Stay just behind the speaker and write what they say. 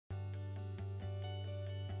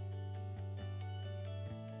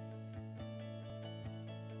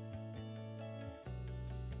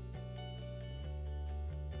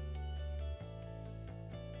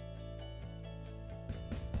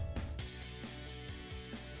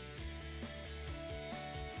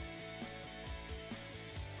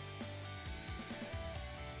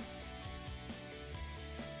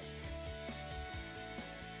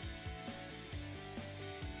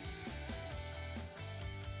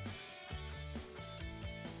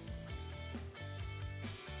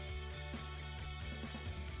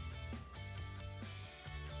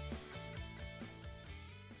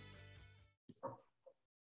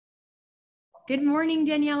Good morning,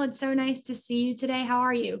 Danielle. It's so nice to see you today. How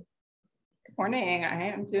are you? Good morning. I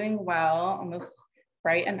am doing well on this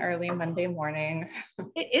bright and early Monday morning.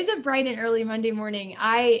 It is a bright and early Monday morning.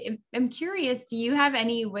 I am curious, do you have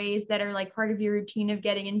any ways that are like part of your routine of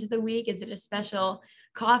getting into the week? Is it a special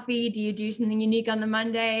coffee? Do you do something unique on the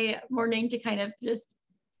Monday morning to kind of just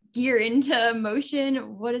gear into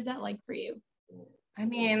motion? What is that like for you? I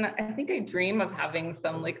mean, I think I dream of having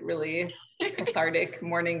some like really cathartic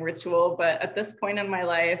morning ritual, but at this point in my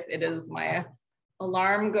life, it is my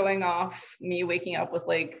alarm going off, me waking up with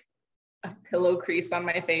like a pillow crease on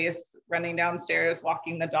my face, running downstairs,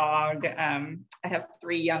 walking the dog. I have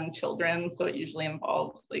 3 young children, so it usually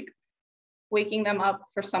involves like waking them up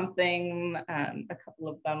for something. A couple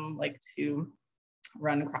of them like to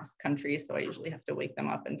run cross country, so I usually have to wake them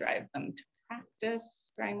up and drive them to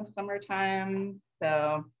practice during the summertime.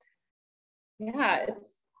 So yeah,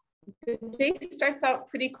 the day starts out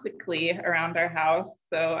pretty quickly around our house.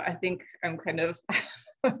 So I think I'm kind of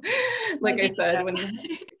like I said,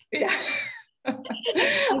 yeah,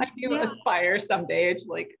 I do Yeah. aspire someday to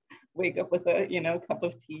like wake up with a cup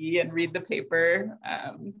of tea and read the paper,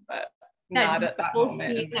 but That not at that beautiful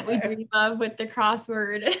moment scene in that my we life. dream of with the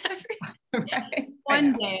crossword. Right, I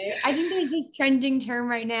One know. day. I think there's this trending term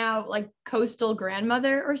right now, like coastal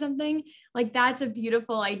grandmother or something. Like that's a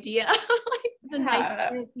beautiful idea. Like the nice Yeah,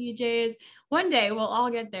 pair of PJs. One day we'll all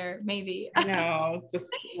get there, maybe. I know, just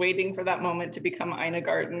waiting for that moment to become Ina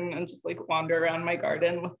Garten and just like wander around my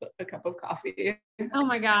garden with a cup of coffee. Oh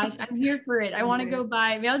my gosh, I'm here for it. I want to go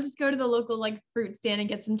buy, maybe I'll just go to the local like fruit stand and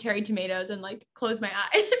get some cherry tomatoes and like close my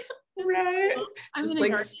eyes. Right, I'm just in a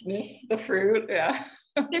like garden. sniff the fruit. Yeah.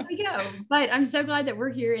 There we go. But I'm so glad that we're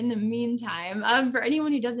here in the meantime. For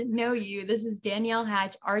anyone who doesn't know you, this is Danielle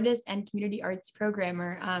Hatch, artist and community arts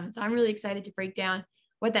programmer. So I'm really excited to break down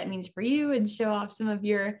what that means for you and show off some of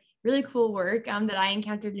your really cool work that I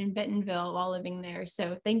encountered in Bentonville while living there.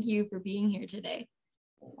 So thank you for being here today.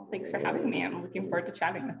 Well, thanks for having me. I'm looking forward to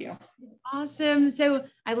chatting with you. Awesome. So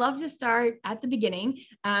I'd love to start at the beginning.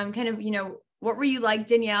 Kind of, what were you like,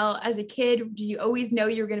 Danielle, as a kid? Did you always know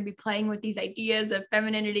you were going to be playing with these ideas of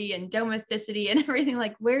femininity and domesticity and everything?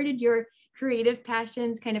 Like, where did your creative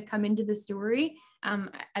passions kind of come into the story?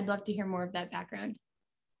 I'd love to hear more of that background.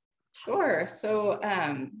 Sure. So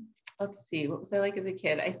let's see, what was I like as a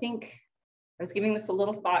kid? I think I was giving this a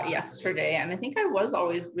little thought yesterday, and I think I was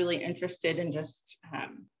always really interested in just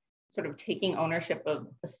sort of taking ownership of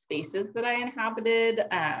the spaces that I inhabited.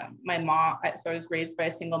 My mom, so I was raised by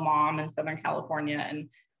a single mom in Southern California, and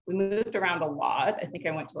we moved around a lot. I think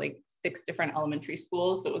I went to like 6 different elementary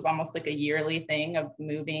schools. So it was almost like a yearly thing of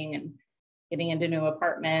moving and getting into new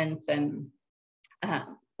apartments. And,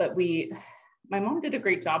 but my mom did a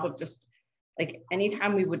great job of just like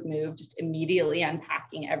anytime we would move, just immediately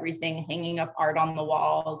unpacking everything, hanging up art on the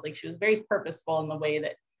walls. Like she was very purposeful in the way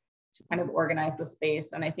that she kind of organized the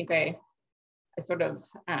space. And I think I sort of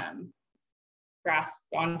grasped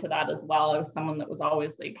onto that as well. I was someone that was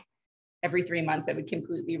always like, every 3 months, I would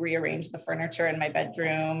completely rearrange the furniture in my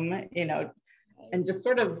bedroom, and just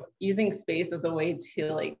sort of using space as a way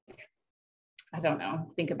to like, I don't know,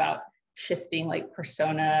 think about shifting like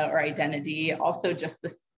persona or identity. Also just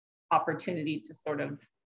this opportunity to sort of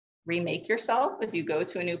remake yourself as you go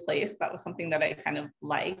to a new place. That was something that I kind of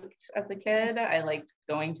liked as a kid. I liked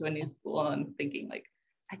going to a new school and thinking like,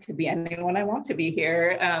 I could be anyone I want to be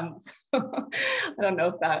here. I don't know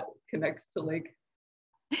if that connects to like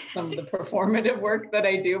some of the performative work that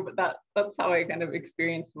I do, but that's how I kind of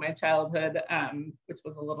experienced my childhood, which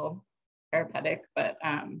was a little therapeutic, but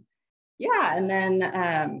yeah. And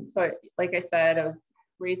then, so like I said, I was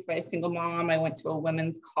raised by a single mom. I went to a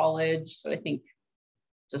women's college. So I think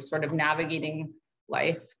just sort of navigating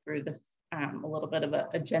life through this a little bit of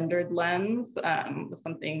a gendered lens was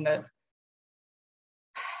something that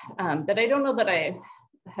that I don't know that I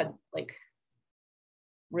had like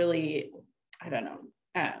really, I don't know,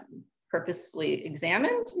 purposefully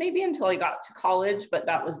examined maybe until I got to college, but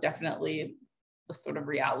that was definitely the sort of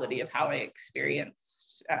reality of how I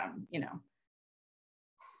experienced,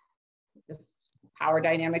 just power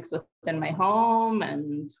dynamics within my home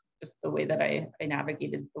and just the way that I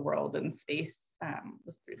navigated the world and space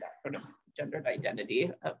was through that sort of gendered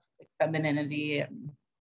identity of like femininity and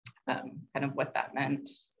kind of what that meant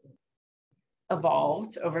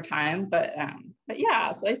evolved over time. But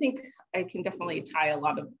yeah, so I think I can definitely tie a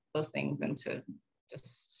lot of those things into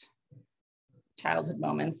just childhood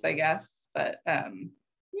moments, I guess. But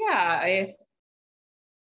yeah,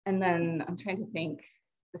 and then I'm trying to think,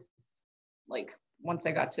 this like once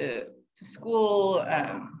I got to school,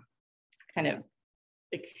 kind of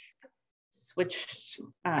like switched.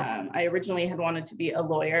 I originally had wanted to be a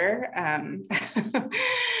lawyer.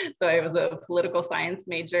 So I was a political science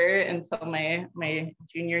major until my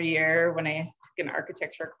junior year, when I took an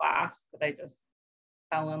architecture class that I just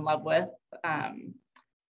fell in love with,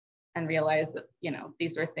 and realized that,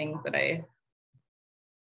 these were things that I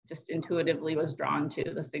just intuitively was drawn to,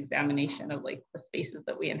 this examination of like the spaces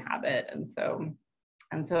that we inhabit. And so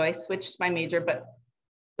I switched my major, but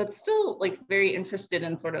still like very interested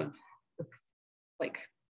in sort of this, like,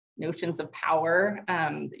 notions of power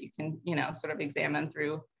that you can, sort of examine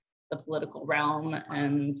through the political realm,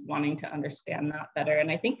 and wanting to understand that better. And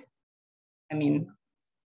I think,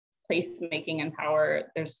 placemaking and power,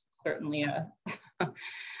 there's certainly a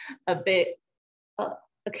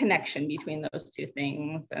a connection between those two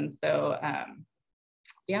things. And so,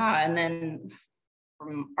 and then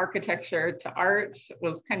from architecture to art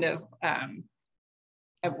was kind of,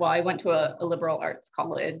 I went to a liberal arts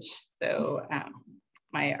college. So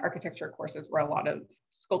my architecture courses were a lot of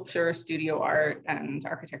sculpture, studio art, and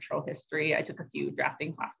architectural history. I took a few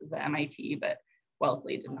drafting classes at MIT, but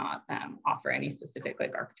Wellesley did not offer any specific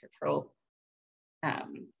like architectural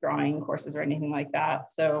drawing courses or anything like that.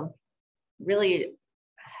 So really,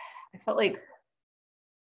 I felt like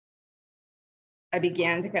I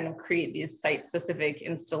began to kind of create these site-specific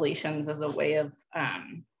installations as a way of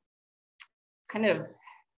kind of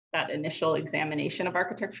that initial examination of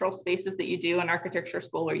architectural spaces that you do in architecture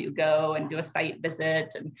school, where you go and do a site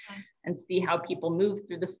visit and see how people move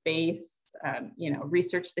through the space,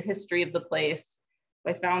 research the history of the place.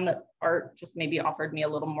 I found that art just maybe offered me a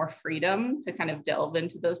little more freedom to kind of delve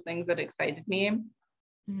into those things that excited me.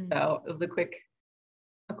 Mm-hmm. So it was a quick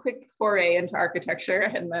foray into architecture,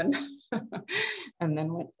 and then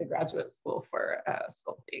went to graduate school for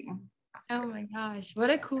sculpting. Oh my gosh, what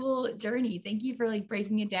a cool journey. Thank you for like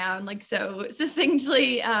breaking it down like so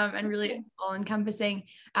succinctly and really all encompassing.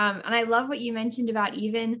 And I love what you mentioned about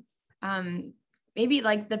even maybe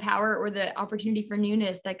like the power or the opportunity for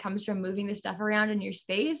newness that comes from moving the stuff around in your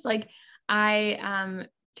space. Like I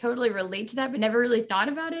totally relate to that, but never really thought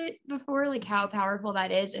about it before, like how powerful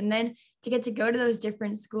that is. And then to get to go to those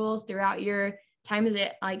different schools throughout your time as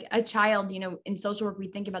a child, in social work, we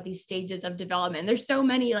think about these stages of development. There's so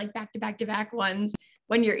many like back to back ones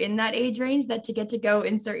when you're in that age range, that to get to go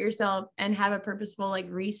insert yourself and have a purposeful like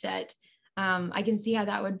reset. I can see how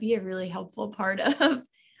that would be a really helpful part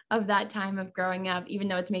of that time of growing up, even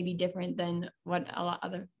though it's maybe different than what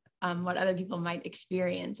other people might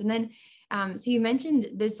experience. And then, so you mentioned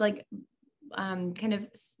this like kind of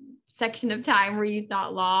section of time where you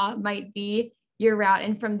thought law might be your route,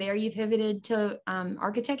 and from there you pivoted to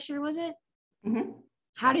architecture, was it? Mm-hmm.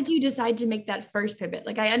 How did you decide to make that first pivot?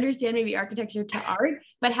 Like I understand maybe architecture to art,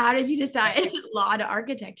 but how did you decide law to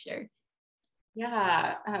architecture?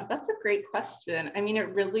 Yeah, that's a great question.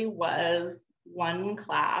 It really was one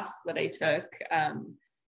class that I took,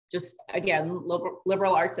 just again,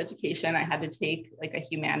 liberal arts education. I had to take like a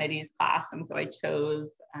humanities class. And so I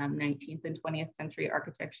chose 19th and 20th century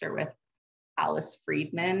architecture with Alice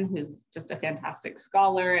Friedman, who's just a fantastic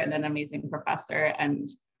scholar and an amazing professor.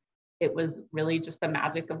 And it was really just the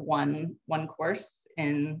magic of one course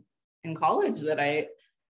in college that I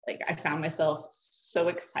found myself so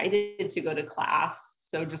excited to go to class.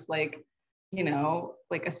 So just like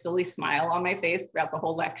a silly smile on my face throughout the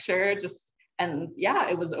whole lecture. And yeah,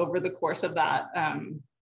 it was over the course of that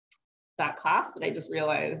class that I just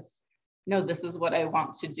realized, no, this is what I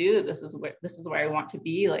want to do. This is where I want to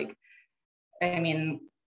be. Like, I'm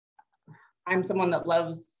someone that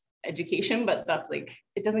loves education, but that's like,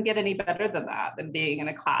 it doesn't get any better than that, than being in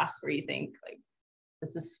a class where you think like,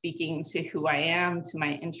 this is speaking to who I am, to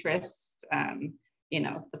my interests.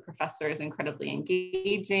 The professor is incredibly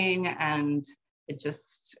engaging, and it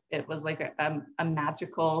was like a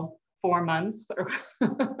magical 4 months.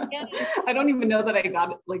 Yeah. I don't even know that I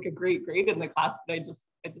got like a great grade in the class, but I just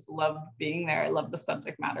loved being there. I loved the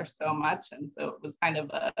subject matter so much. And so it was kind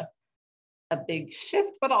of a big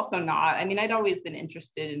shift, but also not. I'd always been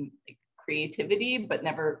interested in like creativity, but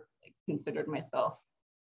never like considered myself,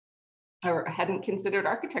 or hadn't considered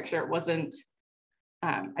architecture. It wasn't,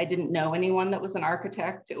 I didn't know anyone that was an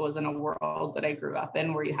architect. It wasn't a world that I grew up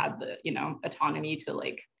in where you had the, autonomy to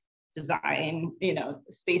like design,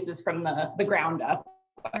 spaces from the ground up,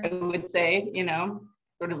 I would say,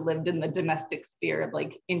 sort of lived in the domestic sphere of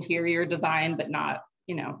like interior design, but not,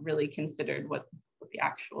 really considered what the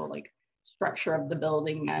actual like structure of the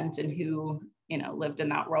building meant and who, lived in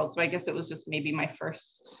that world. So I guess it was just maybe my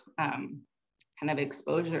first kind of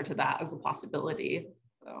exposure to that as a possibility.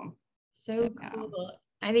 So cool.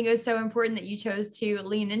 I think it was so important that you chose to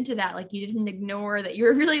lean into that. Like you didn't ignore that you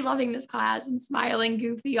were really loving this class and smiling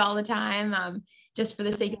goofy all the time, just for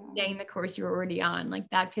the sake of staying the course you were already on. Like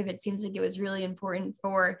that pivot seems like it was really important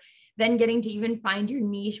for then getting to even find your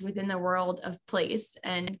niche within the world of place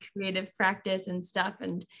and creative practice and stuff.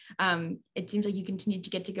 And it seems like you continue to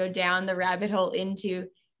get to go down the rabbit hole into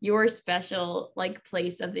your special like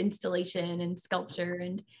place of installation and sculpture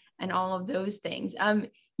and all of those things.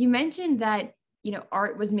 You mentioned that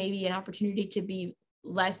art was maybe an opportunity to be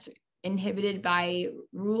less inhibited by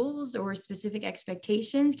rules or specific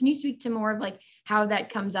expectations. Can you speak to more of like how that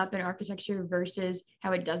comes up in architecture versus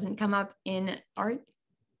how it doesn't come up in art?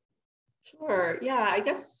 Sure. Yeah, I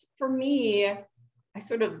guess for me,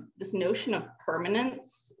 this notion of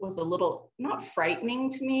permanence was a little not frightening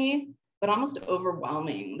to me, but almost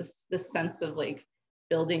overwhelming. This sense of like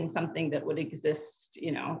building something that would exist,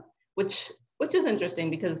 which is interesting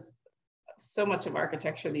because so much of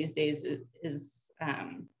architecture these days is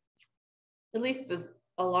at least as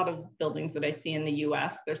a lot of buildings that I see in the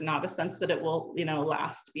US, there's not a sense that it will,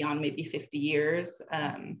 last beyond maybe 50 years.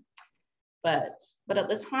 But at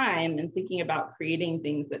the time, and thinking about creating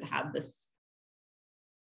things that had this,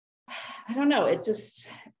 I don't know,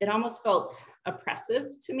 it almost felt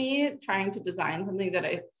oppressive to me, trying to design something that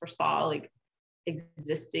I foresaw like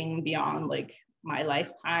existing beyond like my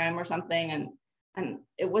lifetime or something. And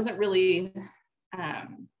it wasn't really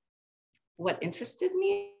what interested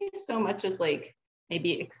me so much as like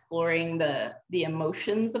maybe exploring the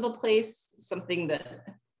emotions of a place, something that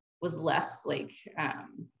was less like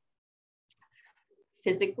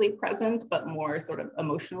physically present, but more sort of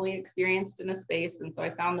emotionally experienced in a space. And so I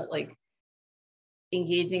found that like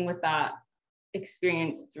engaging with that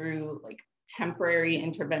experience through like temporary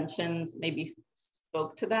interventions maybe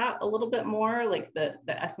spoke to that a little bit more, like the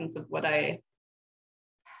essence of what I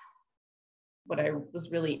was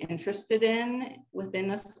really interested in within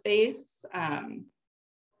a space.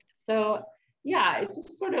 So yeah, it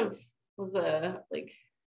just sort of was a like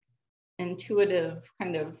intuitive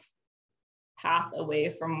kind of path away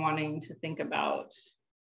from wanting to think about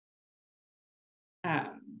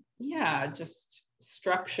just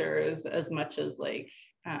structures as much as like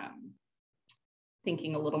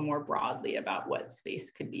thinking a little more broadly about what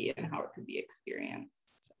space could be and how it could be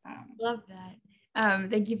experienced. Love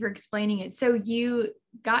that. Thank you for explaining it. So you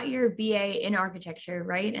got your BA in architecture,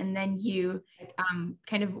 right? And then you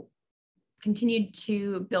kind of continued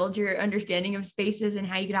to build your understanding of spaces and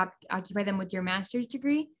how you could occupy them with your master's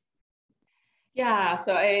degree? Yeah,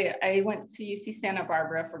 so I went to UC Santa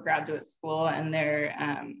Barbara for graduate school, and there,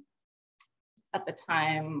 at the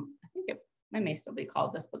time, I think it may still be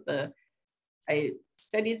called this, but I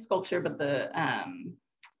studied sculpture, but the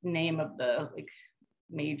name of the like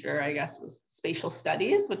major, I guess, was spatial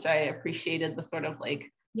studies, which I appreciated the sort of like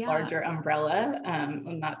larger umbrella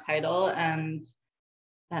on that title. And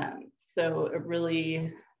so it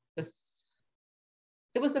really just,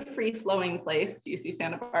 it was a free-flowing place, UC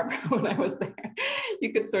Santa Barbara, when I was there.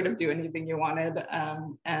 You could sort of do anything you wanted.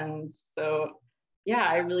 And so, yeah,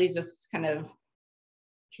 I really just kind of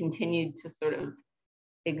continued to sort of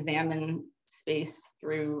examine space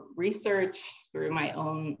through research, through my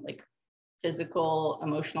own like physical,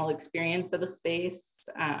 emotional experience of a space.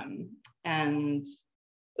 And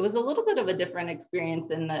it was a little bit of a different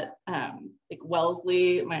experience in that like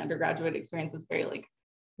Wellesley, my undergraduate experience was very like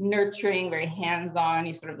nurturing, very hands-on.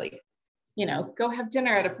 You sort of like, go have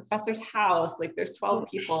dinner at a professor's house, like there's 12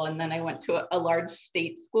 people. And then I went to a large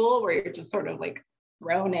state school where you're just sort of like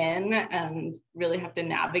thrown in and really have to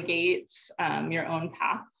navigate your own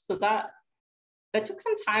path. So that took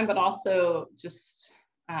some time, but also just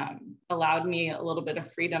allowed me a little bit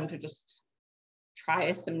of freedom to just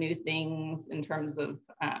try some new things in terms of,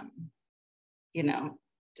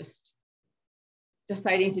 just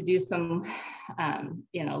deciding to do some,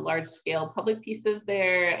 large scale public pieces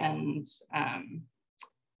there, and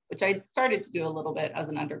which I'd started to do a little bit as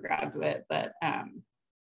an undergraduate, but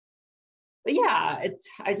yeah,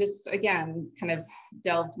 I just, again, kind of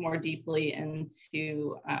delved more deeply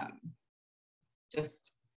into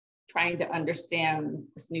just trying to understand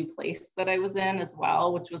this new place that I was in as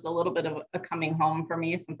well, which was a little bit of a coming home for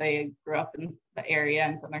me since I grew up in the area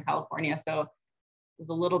in Southern California. So it was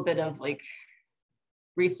a little bit of like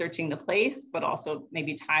researching the place, but also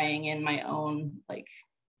maybe tying in my own like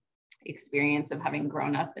experience of having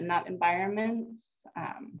grown up in that environment.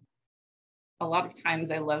 A lot of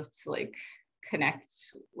times I love to like connect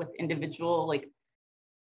with individual like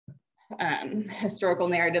historical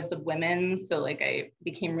narratives of women. So like I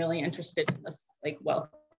became really interested in this like wealth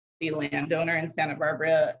landowner in Santa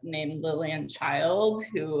Barbara named Lillian Child,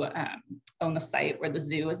 who owned the site where the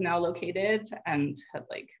zoo is now located and had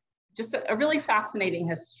like just a really fascinating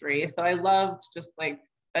history. So I loved just like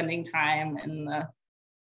spending time in the,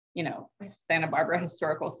 Santa Barbara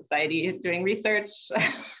Historical Society doing research.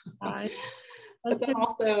 But then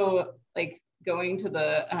also like going to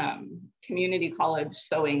the community college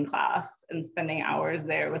sewing class and spending hours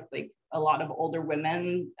there with like a lot of older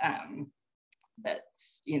women that,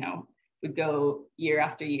 would go year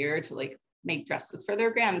after year to like make dresses for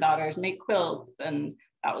their granddaughters, make quilts. And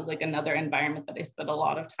that was like another environment that I spent a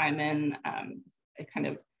lot of time in. I kind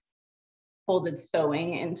of folded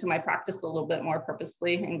sewing into my practice a little bit more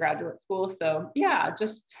purposely in graduate school. So yeah,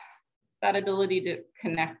 just that ability to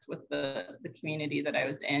connect with the community that I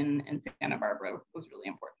was in Santa Barbara was really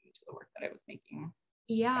important to the work that I was making.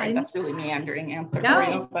 Yeah. Sorry, that's really meandering answer for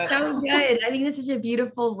you. But. So good. I think that's such a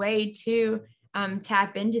beautiful way to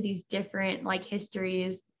tap into these different like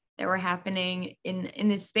histories that were happening in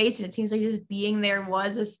this space. And it seems like just being there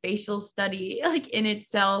was a spatial study like in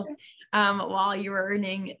itself while you were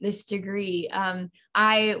earning this degree.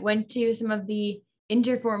 I went to some of the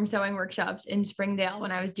interform sewing workshops in Springdale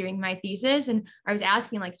when I was doing my thesis, and I was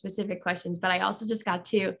asking like specific questions, but I also just got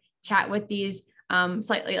to chat with these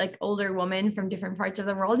slightly like older women from different parts of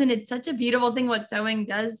the world. And it's such a beautiful thing what sewing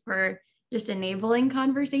does for just enabling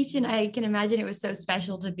conversation. I can imagine it was so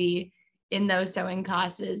special to be in those sewing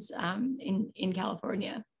classes in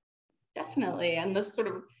California. Definitely. And this sort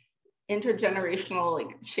of intergenerational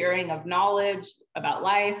like sharing of knowledge about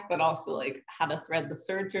life, but also like how to thread the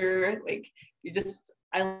serger. Like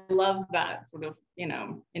I love that sort of,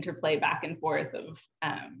 interplay back and forth of,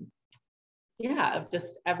 of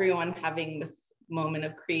just everyone having this moment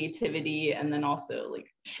of creativity and then also like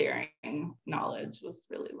sharing knowledge was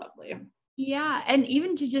really lovely. Yeah. And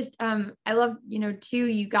even to just, I love, too,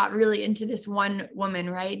 you got really into this one woman,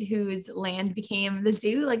 right, whose land became the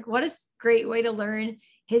zoo. Like, what a great way to learn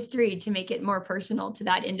history to make it more personal to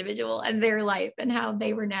that individual and their life and how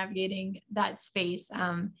they were navigating that space.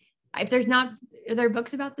 If there's not, are there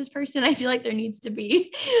books about this person? I feel like there needs to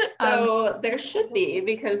be. So there should be,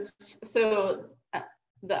 because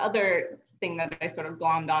the other thing that I sort of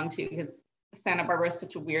glommed onto, because Santa Barbara is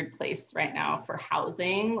such a weird place right now for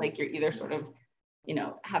housing. Like you're either sort of,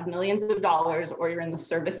 have millions of dollars or you're in the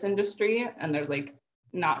service industry and there's like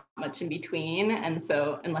not much in between. And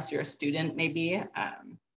so unless you're a student, maybe,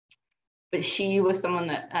 but she was someone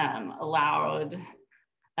that allowed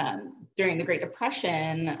during the Great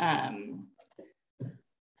Depression,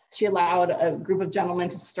 she allowed a group of gentlemen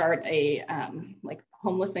to start a like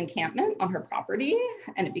homeless encampment on her property,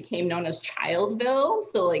 and it became known as Childville.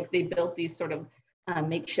 So like they built these sort of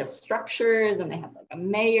makeshift structures, and they had like a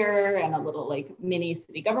mayor and a little like mini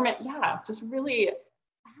city government. Yeah, just really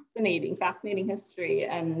fascinating history,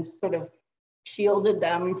 and sort of shielded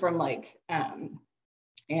them from like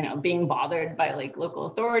being bothered by like local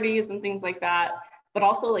authorities and things like that, but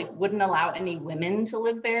also like wouldn't allow any women to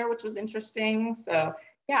live there, which was interesting. So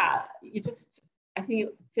yeah, I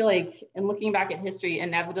feel like in looking back at history,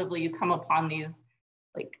 inevitably you come upon these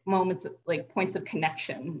like moments, like points of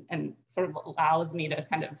connection, and sort of allows me to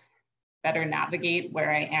kind of better navigate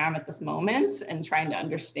where I am at this moment and trying to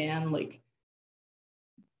understand, like,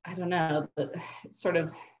 I don't know, sort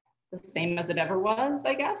of the same as it ever was,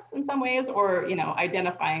 I guess, in some ways, or,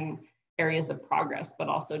 identifying areas of progress, but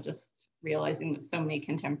also just realizing that so many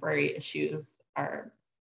contemporary issues are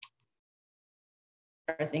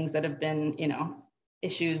things that have been,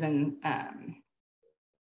 issues and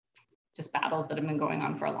just battles that have been going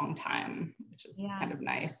on for a long time, which is kind of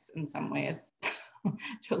nice in some ways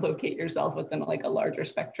to locate yourself within like a larger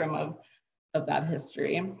spectrum of that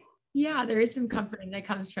history. Yeah, there is some comforting that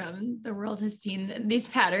comes from the world has seen these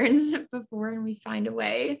patterns before and we find a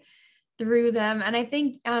way through them. And I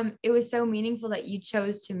think it was so meaningful that you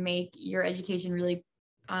chose to make your education really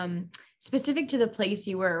specific to the place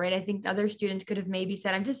you were, right? I think other students could have maybe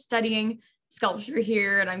said, I'm just studying sculpture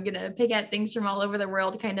here and I'm going to pick at things from all over the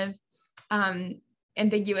world kind of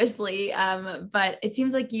ambiguously. But it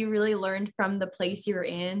seems like you really learned from the place you were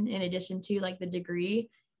in addition to like the degree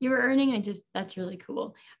you were earning. And that's really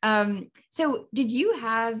cool. So did you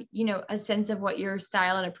have, a sense of what your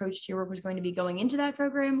style and approach to your work was going to be going into that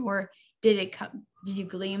program, or did you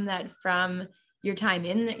glean that from your time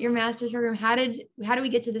in your master's program? How do we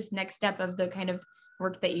get to this next step of the kind of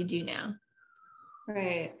work that you do now?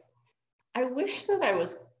 Right. I wish that I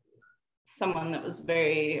was someone that was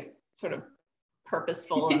very sort of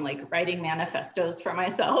purposeful and like writing manifestos for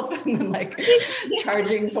myself and then like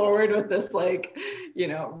charging forward with this like,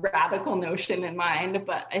 radical notion in mind.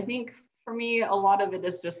 But I think for me, a lot of it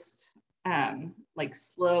is just like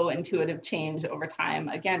slow, intuitive change over time,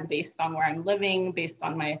 again, based on where I'm living, based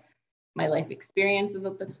on my life experiences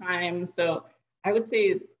at the time. So I would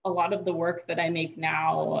say a lot of the work that I make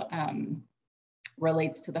now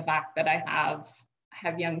relates to the fact that I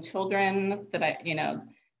have young children that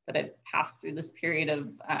I passed through this period of,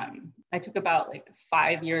 I took about like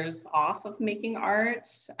 5 years off of making art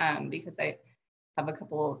because I have a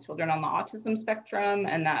couple of children on the autism spectrum,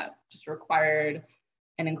 and that just required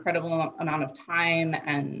an incredible amount of time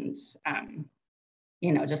and,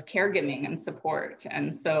 just caregiving and support.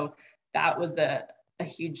 And so that was a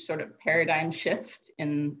huge sort of paradigm shift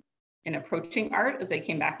in approaching art as I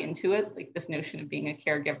came back into it, like this notion of being a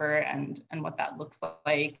caregiver and what that looks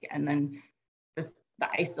like. And then just the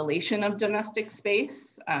isolation of domestic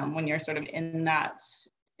space when you're sort of in that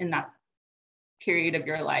period of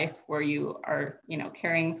your life where you are,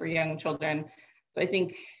 caring for young children. So I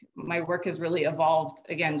think my work has really evolved,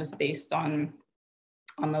 again, just based on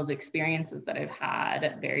those experiences that I've had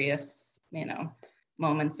at various,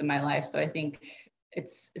 moments in my life. So I think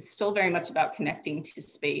it's still very much about connecting to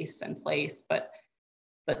space and place, but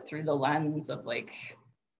through the lens of like,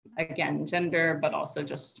 again, gender, but also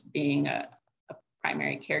just being a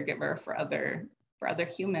primary caregiver for other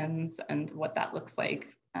humans and what that looks like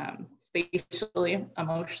spatially,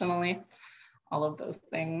 emotionally, all of those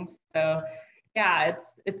things. So yeah,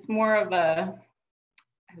 it's more of a,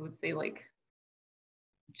 I would say, like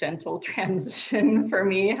gentle transition for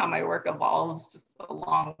me, how my work evolves just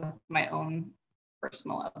along with my own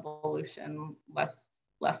personal evolution, less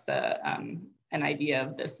an idea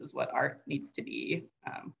of this is what art needs to be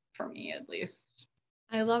for me, at least.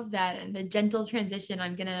 I love that. And the gentle transition,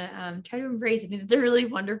 I'm going to try to embrace. I think it's a really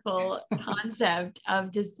wonderful concept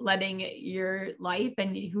of just letting your life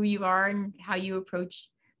and who you are and how you approach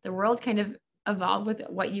the world kind of evolve with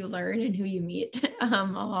what you learn and who you meet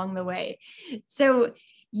along the way. So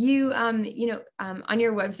you, on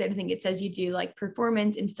your website, I think it says you do like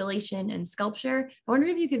performance, installation, and sculpture. I wonder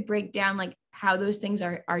if you could break down like how those things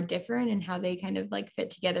are different and how they kind of like fit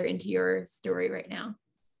together into your story right now.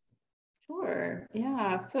 Sure.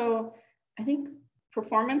 Yeah. So I think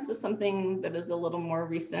performance is something that is a little more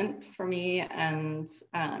recent for me. And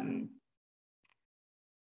I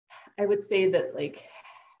would say that like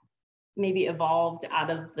maybe evolved out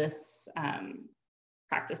of this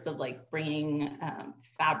practice of like bringing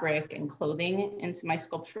fabric and clothing into my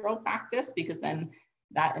sculptural practice, because then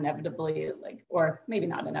that inevitably, like, or maybe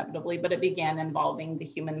not inevitably, but it began involving the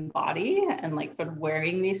human body and like sort of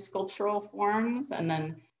wearing these sculptural forms. And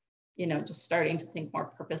then just starting to think more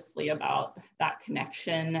purposefully about that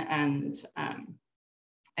connection. And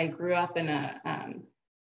I grew up in a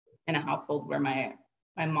household where my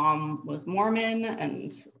mom was Mormon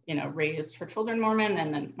and raised her children Mormon,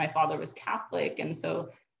 and then my father was Catholic, and so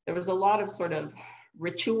there was a lot of sort of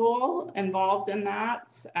ritual involved in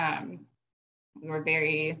that. We were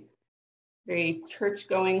very, very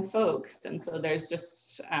church-going folks, and so there's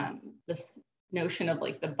just this notion of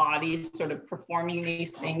like the body sort of performing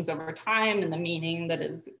these things over time and the meaning that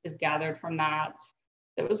is gathered from that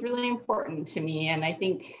was really important to me. And I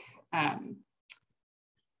think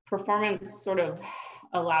performance sort of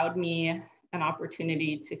allowed me an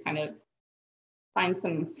opportunity to kind of find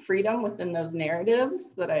some freedom within those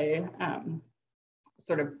narratives that I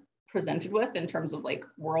sort of presented with in terms of like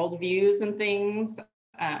worldviews and things.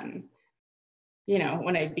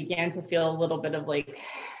 When I began to feel a little bit of like,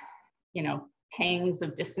 pangs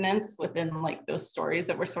of dissonance within like those stories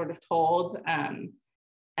that were sort of told,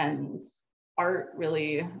 and art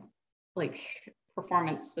really, like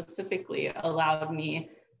performance specifically, allowed me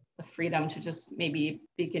the freedom to just maybe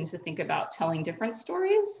begin to think about telling different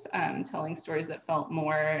stories, telling stories that felt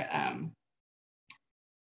more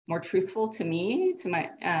truthful to me, to my,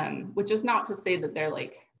 which is not to say that they're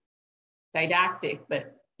like didactic,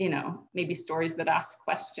 but maybe stories that ask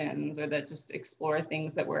questions or that just explore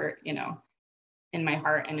things that were in my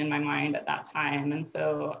heart and in my mind at that time. And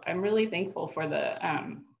so I'm really thankful for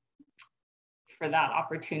for that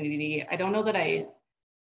opportunity. I don't know that I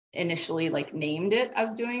initially like named it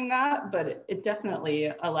as doing that, but it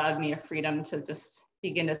definitely allowed me a freedom to just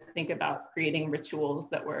begin to think about creating rituals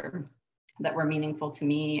that were meaningful to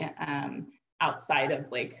me, outside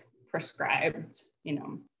of like prescribed,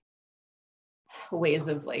 ways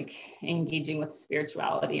of like engaging with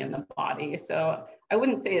spirituality and the body. So I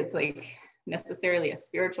wouldn't say it's like necessarily a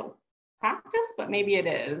spiritual practice, but maybe it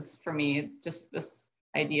is for me, just this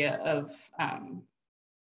idea of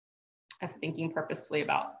thinking purposefully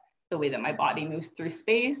about the way that my body moves through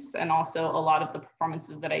space. And also a lot of the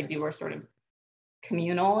performances that I do are sort of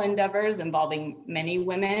communal endeavors involving many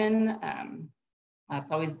women.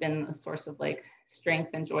 That's always been a source of like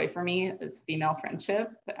strength and joy for me, is female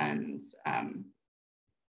friendship. And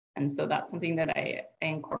so that's something that I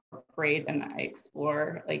incorporate and I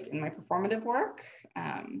explore like in my performative work.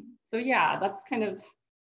 So yeah, that's kind of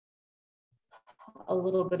a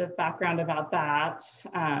little bit of background about that.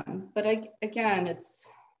 But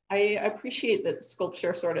I appreciate that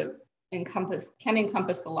sculpture sort of can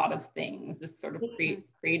encompass a lot of things. This sort of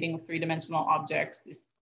creating three-dimensional objects.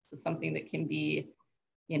 This is something that can be,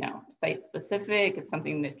 you know, site specific. It's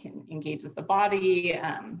something that can engage with the body.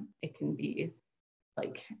 It can be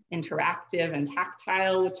like interactive and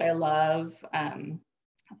tactile, which I love. I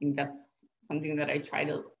think that's something that I try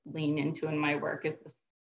to lean into in my work, is this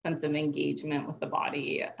sense of engagement with the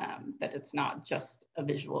body, that it's not just a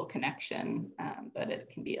visual connection, but it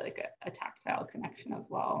can be like a tactile connection as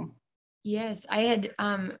well. Yes, I had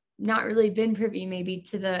not really been privy maybe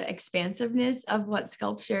to the expansiveness of what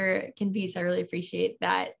sculpture can be. So I really appreciate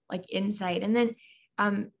that like insight. And then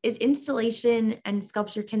is installation and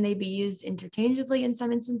sculpture, can they be used interchangeably in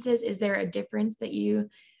some instances? Is there a difference that you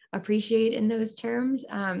appreciate in those terms?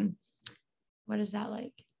 What is that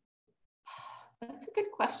like? That's a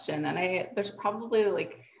good question. And there's probably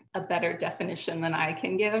like a better definition than I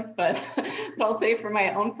can give, but I'll say for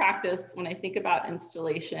my own practice, when I think about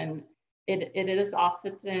installation, it is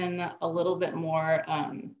often a little bit more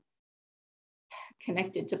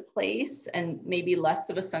connected to place and maybe less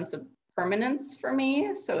of a sense of permanence for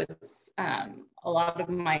me. So it's a lot of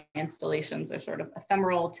my installations are sort of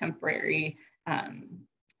ephemeral, temporary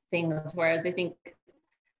things, whereas I think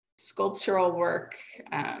sculptural work,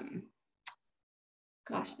 I'm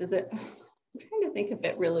trying to think if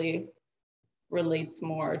it really relates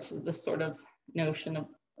more to the sort of notion of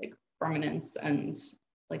like permanence and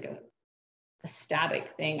like a static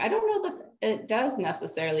thing. I don't know that it does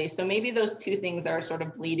necessarily. So maybe those two things are sort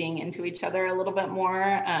of bleeding into each other a little bit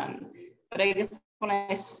more. But I guess when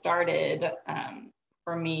I started,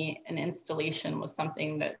 for me, an installation was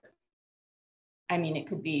something that, I mean, it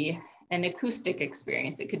could be an acoustic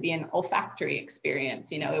experience. It could be an olfactory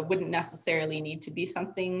experience. You know, it wouldn't necessarily need to be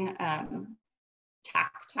something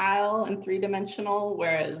tactile and three-dimensional,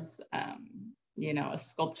 whereas, you know, a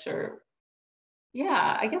sculpture,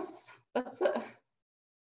 yeah, I guess that's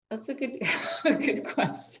a good good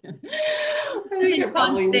question. It's a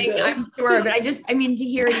nuanced thing, I'm sure, but I mean, to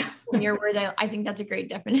hear it in your words, I think that's a great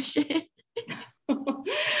definition.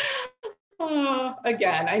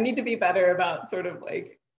 Again, I need to be better about sort of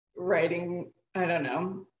like writing, I don't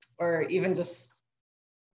know, or even just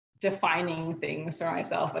defining things for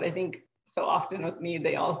myself. But I think so often with me,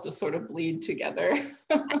 they all just sort of bleed together.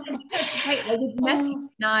 That's right. Like it's messy,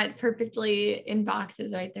 not perfectly in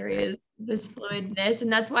boxes, right? There is this fluidness,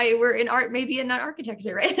 and that's why we're in art, maybe in not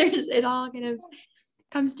architecture, right? It all kind of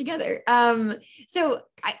comes together. So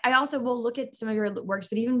I also will look at some of your works,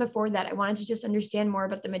 but even before that, I wanted to just understand more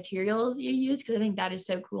about the materials you use, because I think that is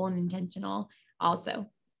so cool and intentional also.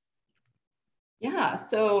 Yeah,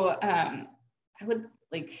 so I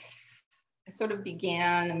sort of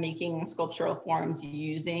began making sculptural forms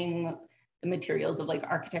using the materials of like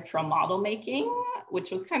architectural model making,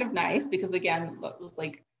 which was kind of nice because again, it was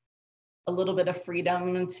like a little bit of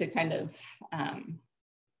freedom to kind of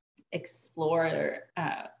explore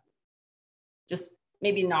just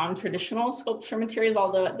maybe non-traditional sculpture materials,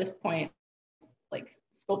 although at this point, like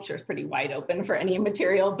sculpture is pretty wide open for any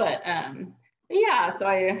material, but yeah, so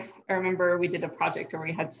I remember we did a project where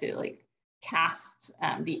we had to like cast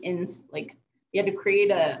we had to create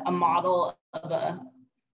a model of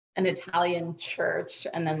an Italian church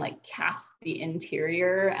and then like cast the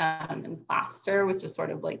interior in plaster, which is sort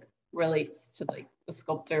of like relates to like the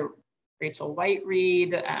sculptor Rachel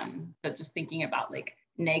White-Reed, but just thinking about like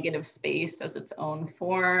negative space as its own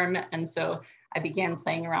form. And so I began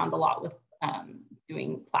playing around a lot with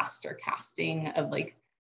doing plaster casting of like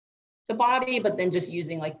the body, but then just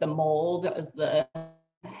using like the mold as the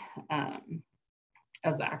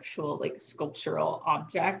actual like sculptural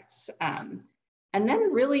object. And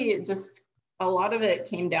then really just a lot of it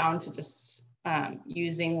came down to just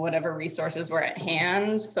using whatever resources were at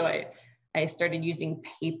hand. So I started using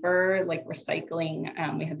paper, like recycling.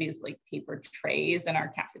 We had these like paper trays in our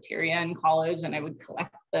cafeteria in college, and I would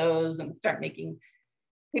collect those and start making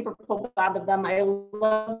paper pulp out of them. I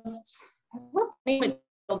loved any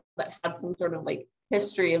material that had some sort of like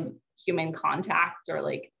history of human contact or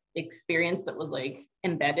like experience that was like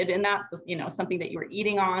embedded in that. So, you know, something that you were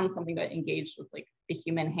eating on, something that engaged with like the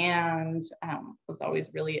human hand was always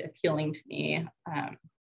really appealing to me.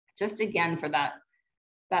 Just again, for that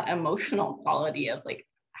emotional quality of like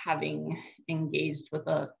having engaged with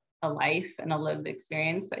a life and a lived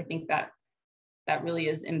experience. I think that really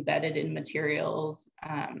is embedded in materials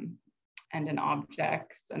and in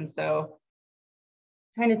objects. And so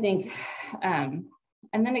trying to think, and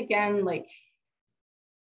then again, like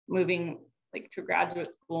moving like to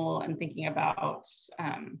graduate school and thinking about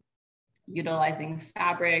utilizing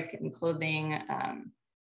fabric and clothing.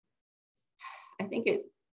 I think it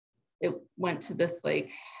went to this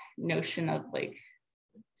like notion of like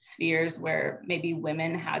spheres where maybe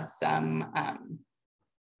women had some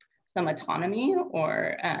autonomy,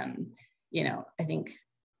 or you know, I think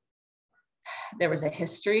there was a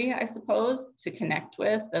history, I suppose, to connect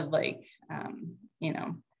with of like you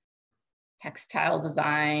know, textile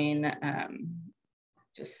design,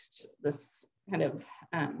 just this kind of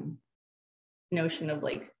notion of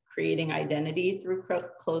like creating identity through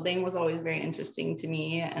clothing was always very interesting to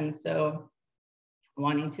me. And so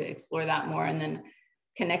wanting to explore that more, and then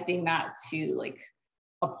connecting that to like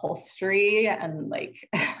upholstery and like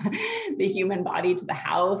the human body to the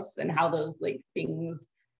house, and how those like things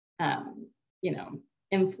you know,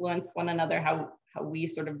 influence one another, how we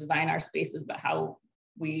sort of design our spaces, but how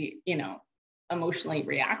we, you know, emotionally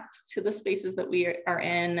react to the spaces that we are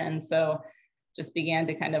in. And so just began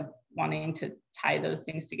to kind of wanting to tie those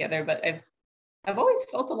things together. But I've always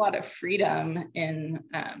felt a lot of freedom in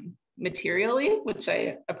materially, which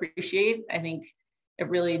I appreciate. I think it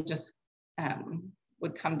really just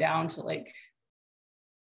would come down to like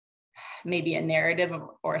maybe a narrative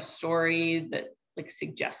or a story that like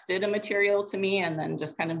suggested a material to me, and then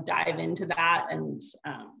just kind of dive into that. And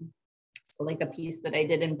so like a piece that I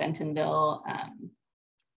did in Bentonville,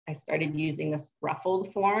 I started using this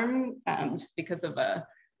ruffled form just because of a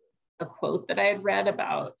quote that I had read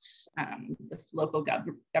about this local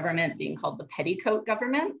government being called the petticoat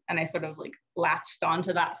government. And I sort of like latched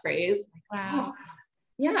onto that phrase. Wow. Oh,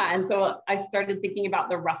 yeah. And so I started thinking about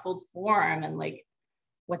the ruffled form and like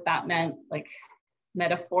what that meant, like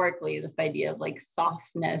metaphorically, this idea of like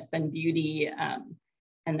softness and beauty,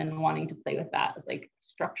 and then wanting to play with that as like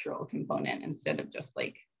structural component instead of just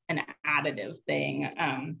like an additive thing.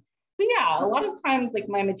 But yeah, a lot of times like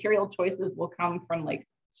my material choices will come from like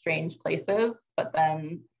strange places, but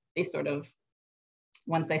then they sort of,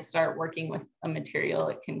 once I start working with a material,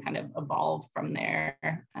 it can kind of evolve from there.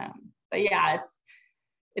 But yeah,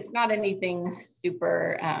 it's not anything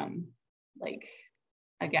super like,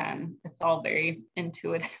 again, it's all very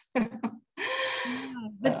intuitive.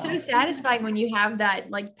 But so satisfying when you have that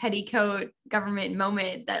like petticoat government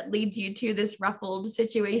moment that leads you to this ruffled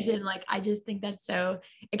situation. Like, I just think that's so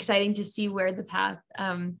exciting to see where the path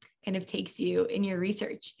kind of takes you in your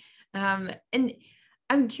research. And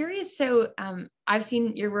I'm curious, so I've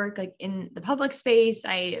seen your work like in the public space.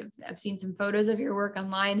 I've seen some photos of your work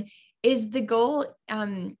online. Is the goal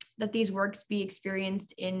that these works be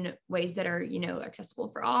experienced in ways that are, you know, accessible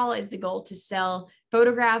for all? Is the goal to sell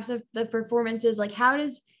photographs of the performances? Like, how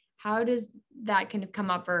does that kind of come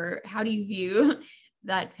up, or how do you view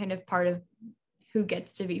that kind of part of who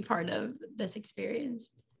gets to be part of this experience?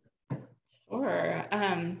 Sure.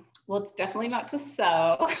 Well, it's definitely not to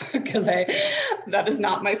sell, because that is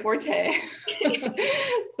not my forte.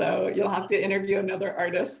 So you'll have to interview another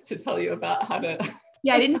artist to tell you about how to.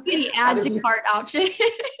 Yeah, I didn't see the add to cart option.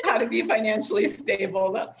 How to be financially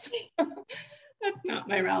stable. That's not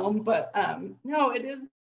my realm. But no, it is,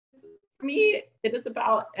 for me, it is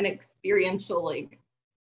about an experiential, like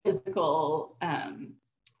physical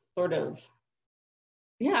sort of,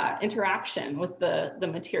 yeah, interaction with the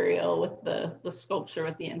material, with the sculpture,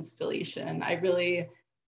 with the installation.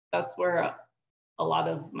 That's where a lot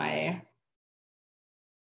of my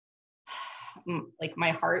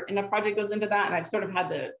heart in a project goes into that. And I've sort of had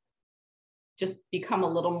to just become a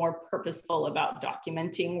little more purposeful about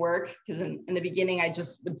documenting work, because in the beginning I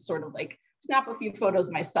just would sort of like snap a few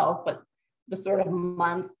photos myself, but the sort of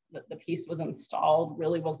month that the piece was installed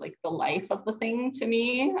really was like the life of the thing to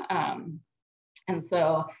me. And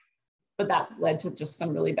so, but that led to just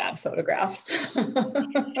some really bad photographs.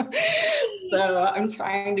 So I'm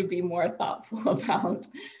trying to be more thoughtful about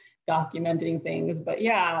documenting things. But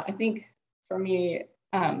yeah, I think for me,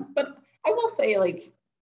 but I will say, like,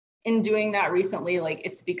 in doing that recently, like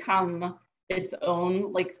it's become its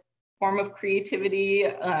own like form of creativity.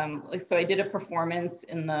 Like, so I did a performance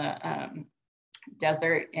in the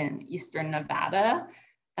desert in Eastern Nevada.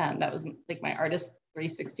 That was like my Artist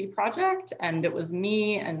 360 project. And it was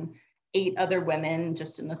me and 8 other women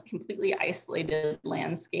just in this completely isolated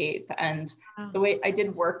landscape. And the way I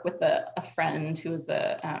did work with a friend who was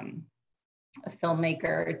a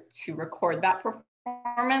filmmaker to record that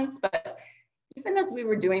performance. But even as we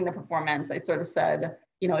were doing the performance, I sort of said,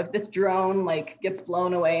 you know, if this drone like gets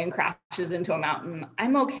blown away and crashes into a mountain,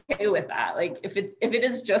 I'm okay with that. Like if it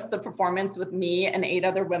is just the performance with me and 8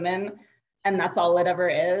 other women, and that's all it ever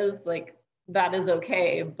is, like that is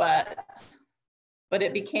okay. But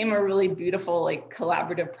it became a really beautiful, like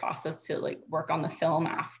collaborative process to like work on the film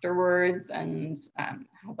afterwards, and have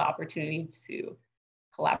the opportunity to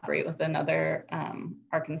collaborate with another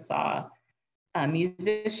Arkansas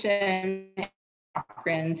musician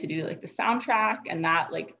to do like the soundtrack, and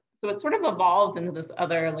that like, so it sort of evolved into this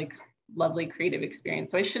other like lovely creative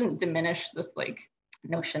experience. So I shouldn't diminish this like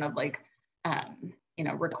notion of like you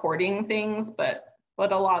know, recording things, but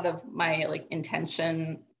a lot of my like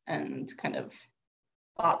intention and kind of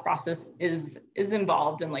thought process is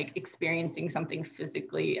involved in like experiencing something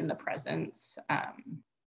physically in the present,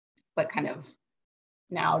 but kind of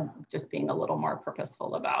now just being a little more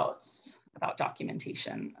purposeful about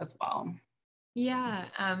documentation as well. Yeah,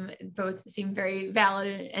 both seem very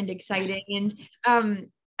valid and exciting. And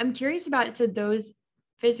I'm curious about, so those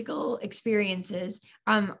physical experiences,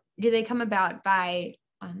 do they come about by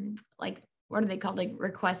like, what are they called? Like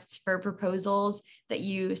requests for proposals that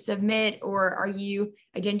you submit, or are you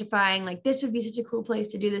identifying like, this would be such a cool place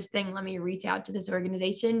to do this thing, let me reach out to this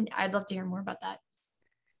organization? I'd love to hear more about that.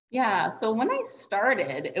 Yeah, so when I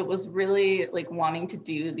started, it was really like wanting to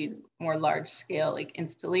do these more large scale like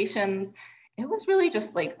installations. It was really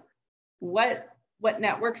just like, what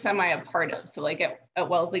networks am I a part of? So like at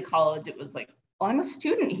Wellesley College, it was like, well, I'm a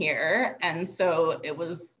student here. And so it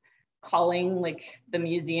was calling like the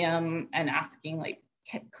museum and asking like,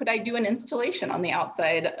 could I do an installation on the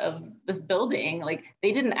outside of this building? Like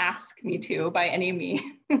they didn't ask me to by any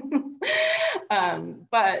means,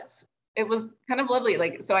 but it was kind of lovely.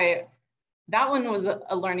 Like, so that one was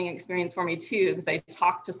a learning experience for me too, because I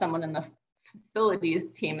talked to someone in the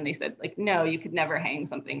facilities team and they said like, no, you could never hang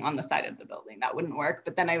something on the side of the building. That wouldn't work.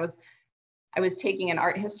 But then I was taking an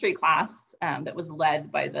art history class that was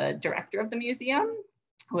led by the director of the museum,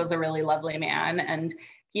 who was a really lovely man. And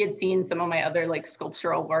he had seen some of my other like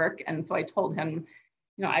sculptural work. And so I told him,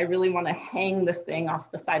 you know, I really want to hang this thing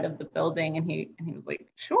off the side of the building. And he was like,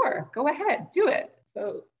 sure, go ahead, do it.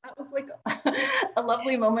 So that was like a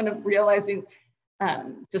lovely moment of realizing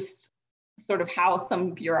just sort of how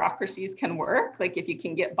some bureaucracies can work. Like if you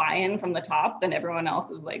can get buy-in from the top, then everyone else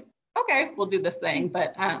is like, okay, we'll do this thing.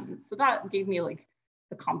 But so that gave me like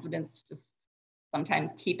the confidence to just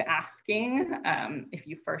sometimes keep asking if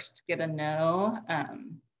you first get a no.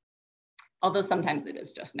 Although sometimes it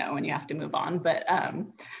is just no and you have to move on. But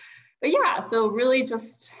yeah, so really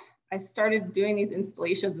just, I started doing these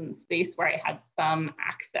installations in space where I had some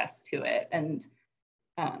access to it. And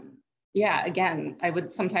yeah, again, I would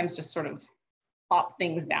sometimes just sort of plop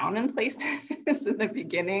things down in places in the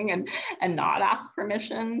beginning and not ask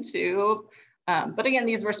permission to. But again,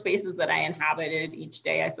 these were spaces that I inhabited each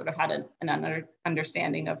day. I sort of had an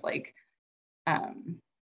understanding of like,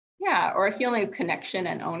 yeah, or a feeling of connection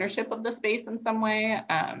and ownership of the space in some way.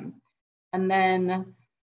 And then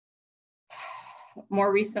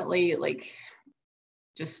more recently, like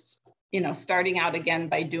just, you know, starting out again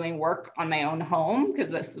by doing work on my own home, because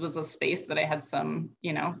this was a space that I had some,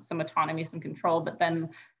 you know, some autonomy, some control. But then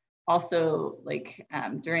also like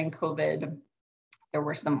during COVID, there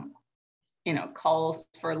were some, you know, calls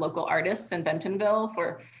for local artists in Bentonville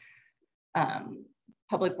for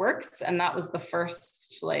public works. And that was the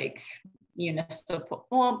first like municipal,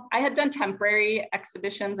 well, I had done temporary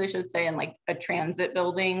exhibitions, I should say, in like a transit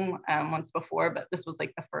building once before, but this was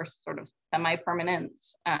like the first sort of semi-permanent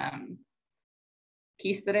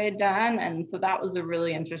piece that I had done. And so that was a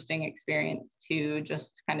really interesting experience too, just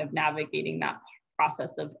kind of navigating that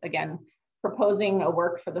process of, again, proposing a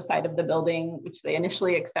work for the side of the building, which they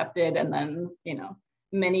initially accepted. And then, you know,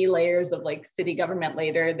 many layers of like city government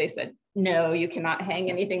later, they said, no, you cannot hang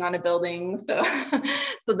anything on a building. So,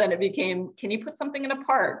 so then it became, can you put something in a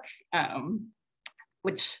park?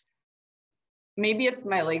 Which maybe it's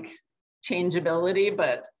my like changeability,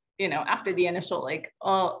 but you know, after the initial like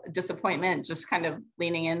disappointment, just kind of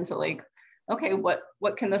leaning into like, okay, what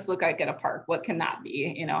can this look like at a park? What can that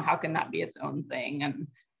be? You know, how can that be its own thing? And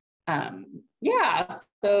yeah,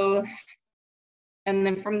 so, and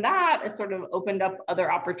then from that, it sort of opened up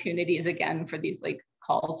other opportunities again for these like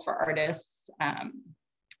calls for artists.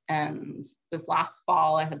 And this last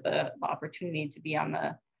fall, I had the opportunity to be on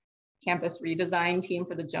the campus redesign team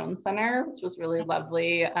for the Jones Center, which was really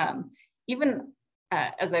lovely. Even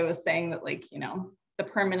as I was saying that, like, you know, the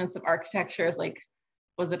permanence of architecture is like,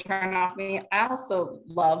 was a turn off me. I also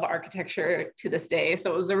love architecture to this day.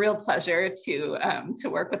 So it was a real pleasure to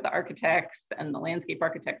work with the architects and the landscape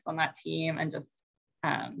architects on that team and just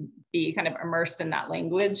be kind of immersed in that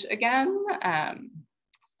language again.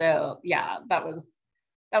 So yeah, that was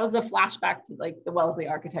the flashback to like the Wellesley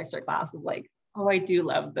architecture class of like, oh, I do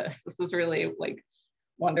love this. This is really like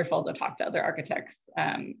wonderful to talk to other architects.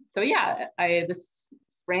 So yeah, this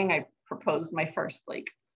spring I proposed my first like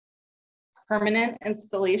permanent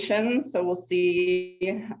installation. So we'll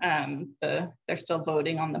see. They're still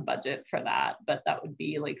voting on the budget for that, but that would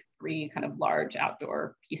be like 3 kind of large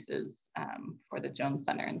outdoor pieces for the Jones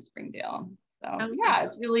Center in Springdale. So yeah,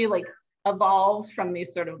 it's really like evolved from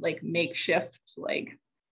these sort of like makeshift, like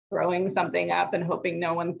throwing something up and hoping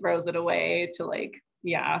no one throws it away to like,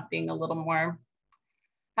 yeah, being a little more,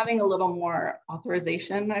 having a little more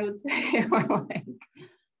authorization, I would say, or like,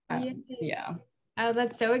 Yes. yeah. Oh,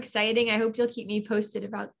 that's so exciting. I hope you'll keep me posted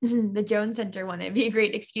about the Jones Center one. It'd be a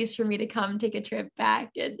great excuse for me to come take a trip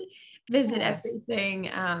back and visit everything.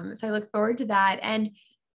 So I look forward to that. And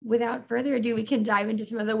without further ado, we can dive into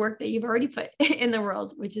some of the work that you've already put in the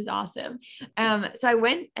world, which is awesome. So I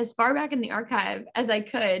went as far back in the archive as I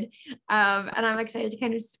could, and I'm excited to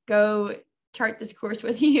kind of go chart this course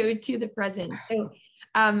with you to the present. So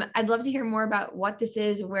I'd love to hear more about what this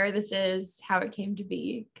is, where this is, how it came to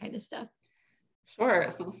be, kind of stuff. Sure.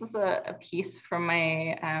 So this is a piece from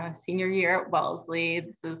my senior year at Wellesley.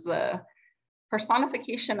 This is a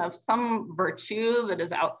personification of some virtue that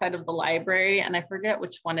is outside of the library, and I forget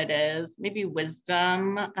which one it is, maybe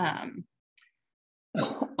wisdom.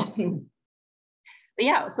 But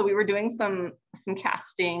yeah, so we were doing some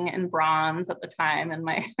casting in bronze at the time in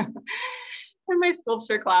my in my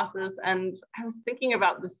sculpture classes, and I was thinking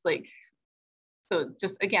about this, like, so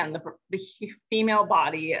just again, the female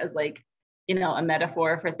body as like, you know, a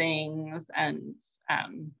metaphor for things. And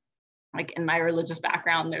like in my religious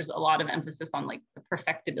background, there's a lot of emphasis on like the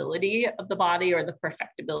perfectibility of the body or the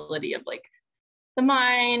perfectibility of like the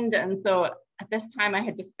mind. And so at this time I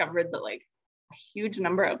had discovered that like a huge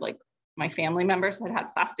number of like my family members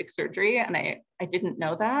had plastic surgery, and I didn't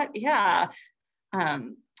know that. Yeah.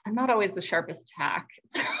 I'm not always the sharpest tack.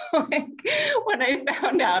 So like when I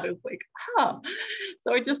found out, it was like, oh,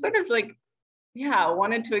 so I just sort of like, yeah,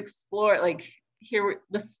 wanted to explore, like, here,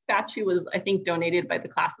 the statue was, I think, donated by the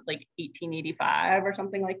class of like 1885 or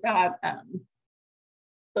something like that.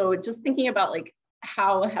 So just thinking about like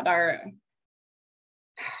how had our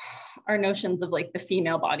notions of like the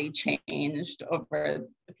female body changed over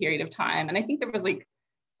a period of time. And I think there was like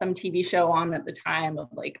some TV show on at the time of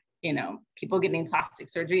like, you know, people getting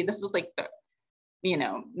plastic surgery. This was like the, you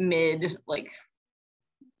know, mid like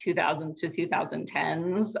 2000s to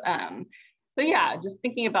 2010s. So yeah, just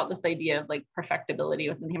thinking about this idea of like perfectibility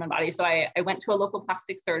within the human body. So I went to a local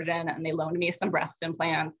plastic surgeon and they loaned me some breast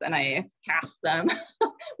implants and I cast them,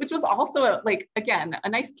 which was also like, again, a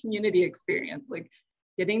nice community experience. Like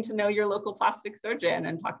getting to know your local plastic surgeon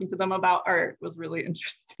and talking to them about art was really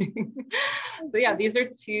interesting. So yeah, these are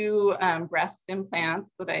 2 breast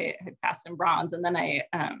implants that I had cast in bronze. And then I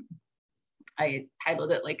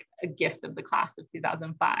titled it like a gift of the class of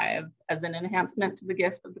 2005 as an enhancement to the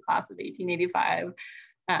gift of the class of 1885.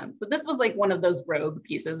 So this was like one of those rogue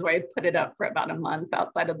pieces where I put it up for about a month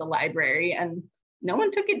outside of the library and no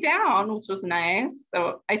one took it down, which was nice.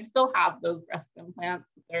 So I still have those breast implants.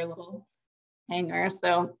 They're a little hanger.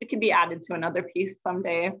 So it could be added to another piece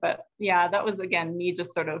someday. But yeah, that was, again, me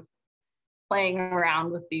just sort of playing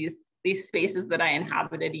around with these spaces that I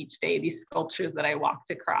inhabited each day, these sculptures that I walked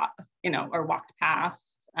across, you know, or walked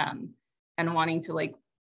past, and wanting to like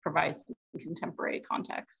provide some contemporary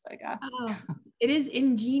context, I guess. Oh, it is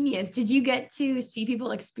ingenious. Did you get to see people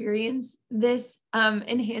experience this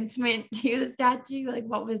enhancement to the statue? Like,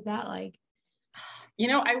 what was that like? You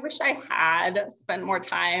know, I wish I had spent more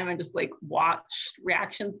time and just like watched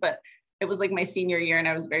reactions, but it was like my senior year and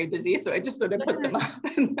I was very busy. So I just sort of put them up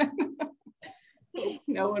and then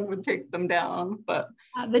no one would take them down. But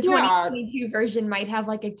the 2022 version might have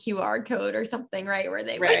like a QR code or something, right? Where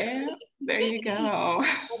they right there you go.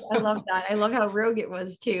 I love that. I love how rogue it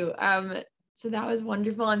was too. So that was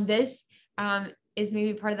wonderful. And this is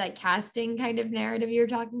maybe part of that casting kind of narrative you were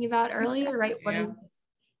talking about earlier, right? What is this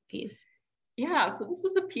piece? Yeah, so this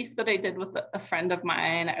is a piece that I did with a friend of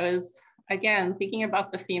mine. I was, again, thinking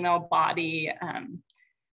about the female body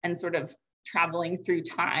and sort of traveling through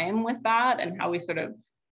time with that and how we sort of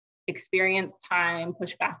experience time,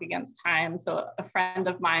 push back against time. So a friend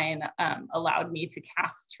of mine allowed me to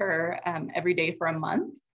cast her every day for a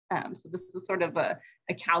month. So this is sort of a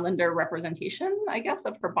calendar representation, I guess,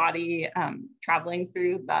 of her body traveling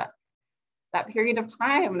through that period of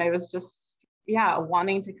time. And I was just, yeah,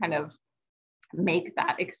 wanting to kind of make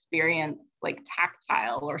that experience like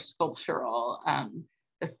tactile or sculptural,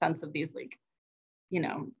 the sense of these like you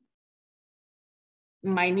know,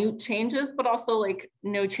 minute changes, but also like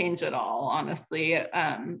no change at all, honestly.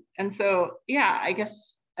 And so, yeah, I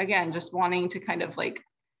guess, again, just wanting to kind of like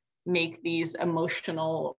make these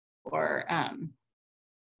emotional or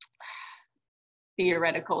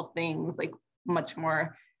theoretical things like much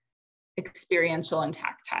more experiential and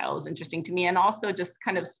tactile is interesting to me. And also just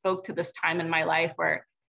kind of spoke to this time in my life where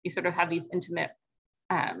you sort of have these intimate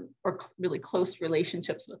or really close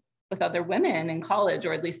relationships with other women in college,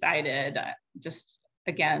 or at least I did, just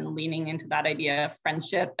again, leaning into that idea of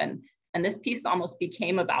friendship. And this piece almost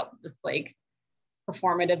became about this like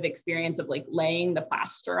performative experience of like laying the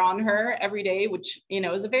plaster on her every day, which, you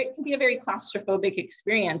know, can be a very claustrophobic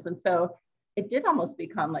experience. And so it did almost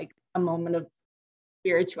become like a moment of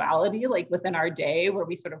spirituality, like within our day, where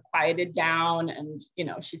we sort of quieted down, and, you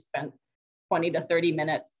know, she spent 20 to 30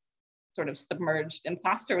 minutes sort of submerged in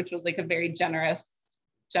plaster, which was like a very generous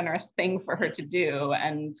thing for her to do,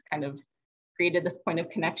 and kind of created this point of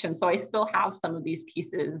connection. So I still have some of these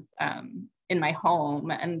pieces in my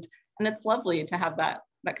home, and it's lovely to have that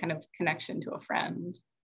kind of connection to a friend.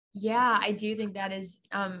 Yeah, I do think that is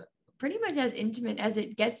pretty much as intimate as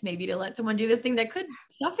it gets, maybe, to let someone do this thing that could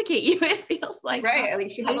suffocate you, it feels like. Right. At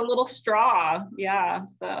least she had a little straw. Yeah.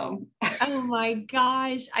 So. Oh my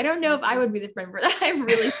gosh. I don't know if I would be the friend for that. I'm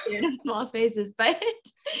really scared of small spaces, but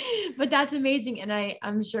that's amazing. And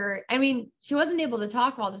I'm sure, I mean, she wasn't able to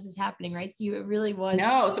talk while this was happening, right? So it really was.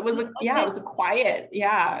 No. So it was it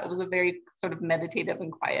was a very sort of meditative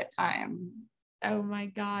and quiet time. Oh my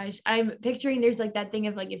gosh. I'm picturing there's like that thing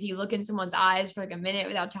of like, if you look in someone's eyes for like a minute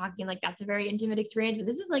without talking, like that's a very intimate experience, but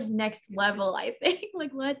this is like next level, I think. Like,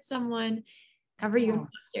 let someone cover you in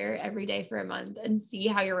plaster every day for a month and see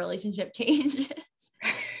how your relationship changes.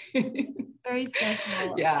 Very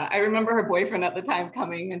special. Yeah. I remember her boyfriend at the time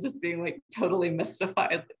coming and just being like totally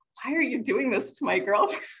mystified. Like, why are you doing this to my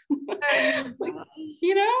girlfriend? Like,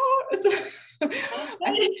 you know,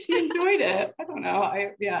 I think she enjoyed it. I don't know.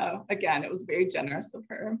 Again, it was very generous of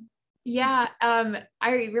her. Yeah. I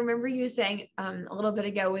remember you saying a little bit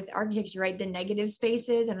ago with architecture, right? The negative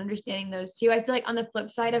spaces and understanding those too. I feel like on the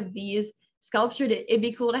flip side of these sculptured, it'd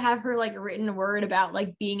be cool to have her like written word about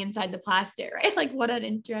like being inside the plastic, right? Like, what an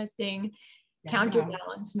interesting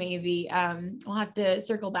counterbalance, maybe. We'll have to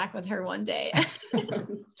circle back with her one day.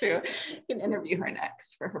 It's true. You can interview her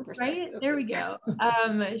next for her perspective. Right, there we go.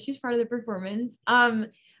 She's part of the performance.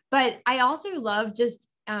 But I also love just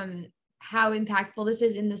how impactful this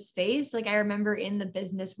is in the space. Like, I remember in the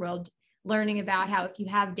business world learning about how if you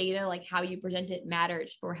have data, like how you present it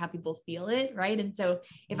matters for how people feel it, right? And so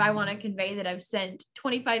if I want to convey that I've sent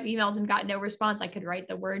 25 emails and got no response, I could write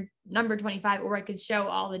the word number 25, or I could show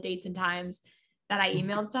all the dates and times that I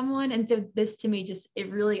emailed someone. And so this, to me, just,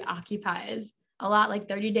 it really occupies a lot. Like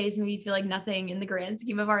 30 days maybe feel like nothing in the grand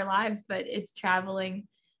scheme of our lives, but it's traveling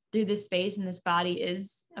through this space, and this body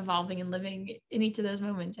is evolving and living in each of those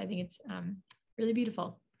moments. I think it's really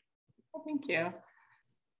beautiful. Well, thank you.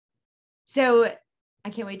 So I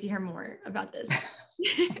can't wait to hear more about this.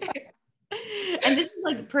 And this is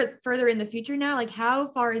like further in the future now. Like, how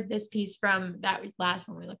far is this piece from that last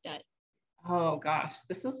one we looked at? Oh gosh,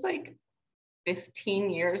 this is like 15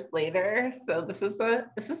 years later. So this is a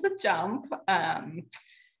jump.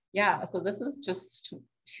 Yeah, so this is just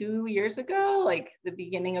 2 years ago, like the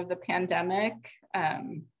beginning of the pandemic.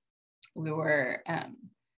 We were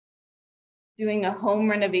doing a home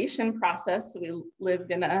renovation process. So we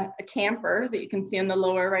lived in a camper that you can see in the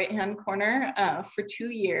lower right-hand corner for 2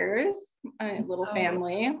 years, a little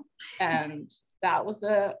family. And that was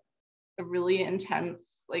a really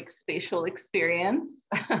intense, like, spatial experience.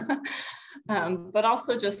 But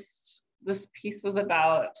also just, this piece was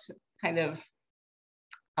about kind of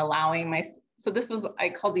allowing so this was, I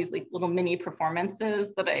call these like little mini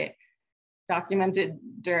performances that I documented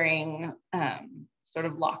during sort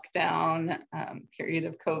of lockdown period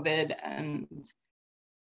of COVID. And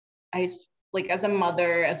I, like, as a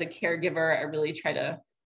mother, as a caregiver, I really try to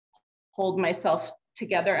hold myself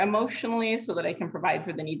together emotionally so that I can provide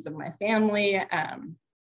for the needs of my family. And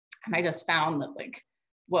I just found that, like,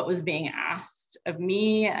 what was being asked of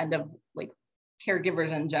me and of like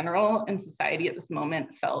caregivers in general in society at this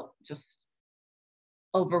moment felt just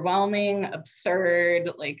overwhelming, absurd,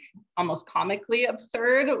 like almost comically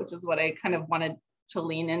absurd, which is what I kind of wanted to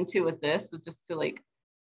lean into with this, was just to like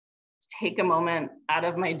take a moment out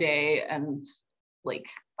of my day and like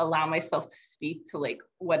allow myself to speak to like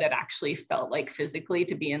what it actually felt like physically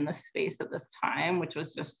to be in this space at this time, which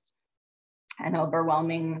was just an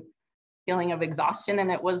overwhelming feeling of exhaustion.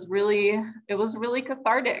 And it was really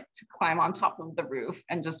cathartic to climb on top of the roof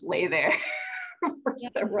and just lay there for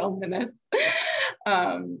several minutes.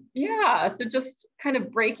 Yeah, so just kind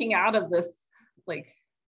of breaking out of this, like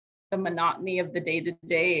the monotony of the day to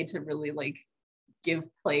day, to really like give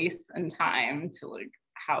place and time to like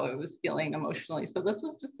how I was feeling emotionally. So this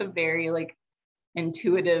was just a very like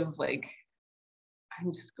intuitive, like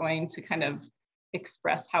I'm just going to kind of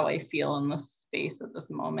express how I feel in this space at this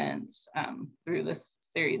moment, through this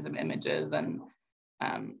series of images um,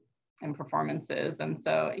 and performances. And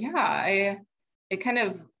so, yeah, it kind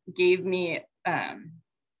of gave me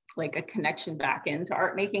like a connection back into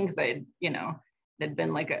art making, because it had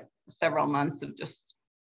been like several months of just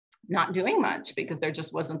not doing much because there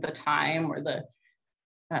just wasn't the time or the,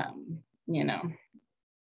 you know,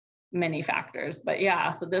 many factors. But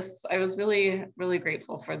yeah, so this, I was really, really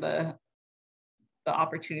grateful for the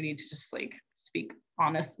opportunity to just like speak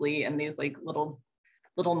honestly in these like little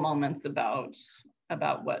moments about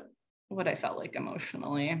what I felt like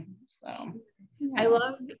emotionally. So yeah. I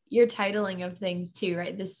love your titling of things too,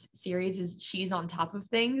 right? This series is She's on Top of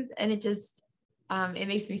Things, and it just it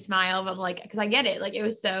makes me smile, but like, because I get it, like it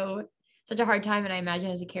was such a hard time, and I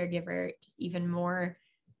imagine as a caregiver just even more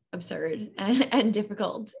absurd and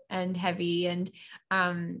difficult and heavy. And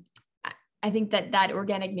I think that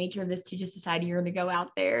organic nature of this to just deciding you're going to go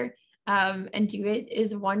out there and do it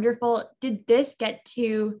is wonderful. How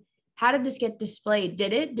did this get displayed?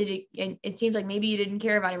 Did it, and it seems like maybe you didn't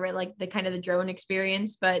care about it, right? Like the kind of the drone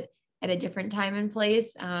experience, but at a different time and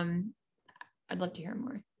place. I'd love to hear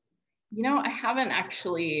more. I haven't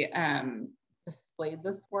actually displayed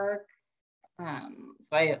this work. So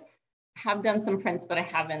I have done some prints, but I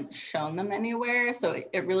haven't shown them anywhere. So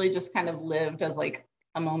it really just kind of lived as like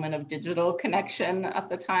a moment of digital connection at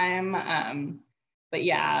the time. But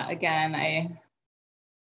yeah, again,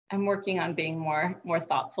 I'm working on being more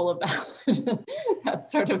thoughtful about that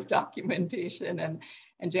sort of documentation and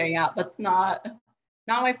sharing out. That's not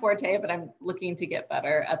my forte, but I'm looking to get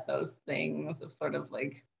better at those things of sort of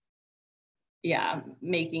like, yeah,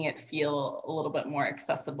 making it feel a little bit more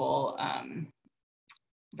accessible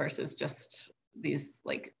versus just these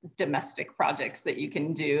like domestic projects that you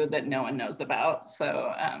can do that no one knows about.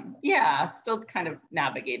 So yeah, still kind of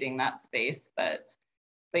navigating that space, but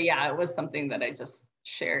yeah, it was something that I just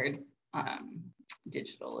shared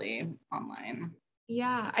digitally online.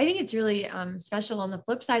 Yeah, I think it's really special. On the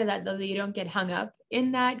flip side of that, though, that you don't get hung up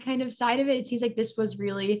in that kind of side of it. It seems like this was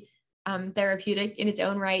really therapeutic in its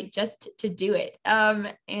own right, just to do it.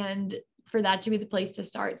 And for that to be the place to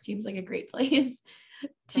start seems like a great place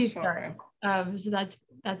to start. So that's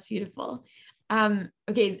beautiful.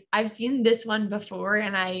 Okay, I've seen this one before,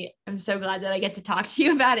 and I am so glad that I get to talk to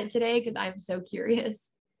you about it today because I'm so curious.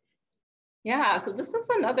 Yeah, so this is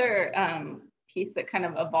another piece that kind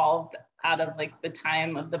of evolved out of like the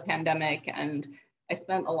time of the pandemic, and I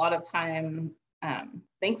spent a lot of time,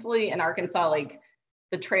 thankfully in Arkansas, like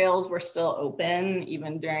the trails were still open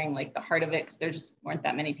even during like the heart of it, because there just weren't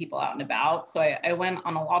that many people out and about. So I went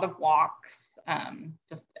on a lot of walks,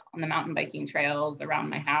 just on the mountain biking trails around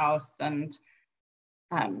my house, and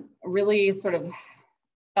really sort of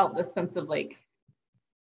felt this sense of like,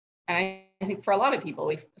 and I think for a lot of people,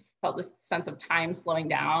 we felt this sense of time slowing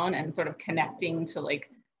down and sort of connecting to like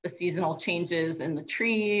the seasonal changes in the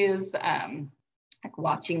trees, like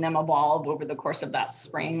watching them evolve over the course of that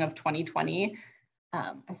spring of 2020.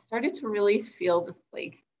 I started to really feel this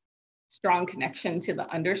like strong connection to the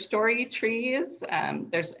understory trees.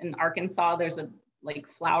 In Arkansas, there's a like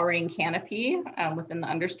flowering canopy within the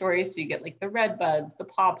understory. So you get like the red buds, the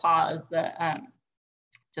pawpaws, the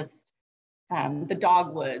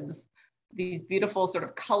dogwoods, these beautiful sort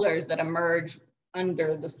of colors that emerge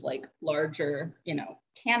under this like larger,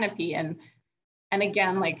 canopy. And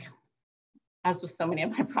again, like as with so many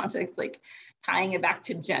of my projects, like tying it back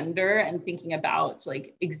to gender and thinking about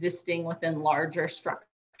like existing within larger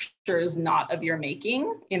structures, not of your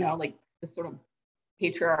making, like the sort of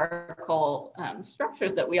patriarchal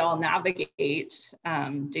structures that we all navigate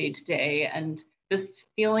day to day, and just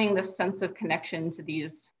feeling this sense of connection to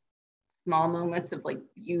these small moments of like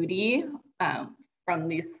beauty from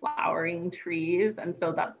these flowering trees. And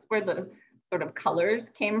so that's where the sort of colors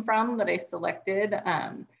came from that I selected.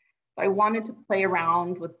 I wanted to play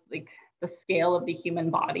around with like the scale of the human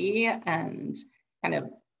body and kind of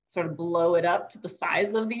sort of blow it up to the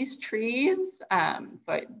size of these trees. So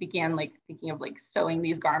I began like thinking of like sewing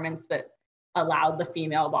these garments that allowed the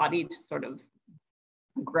female body to sort of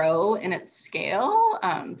grow in its scale,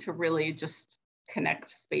 to really just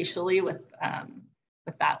connect spatially with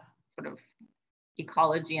that sort of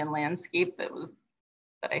ecology and landscape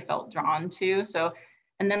that I felt drawn to. So,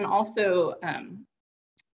 and then also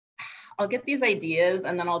I'll get these ideas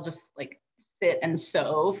and then I'll just like sit and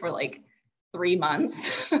sew for like 3 months.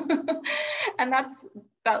 And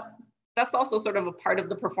that's also sort of a part of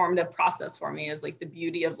the performative process for me, is like the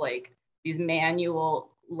beauty of like these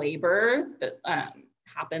manual labor that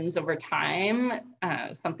happens over time,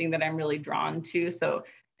 something that I'm really drawn to. So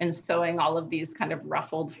in sewing all of these kind of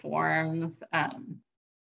ruffled forms,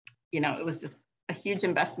 it was just a huge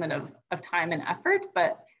investment of time and effort,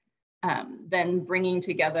 but then bringing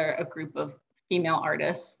together a group of female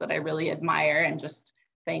artists that I really admire and just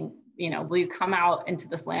saying, will you come out into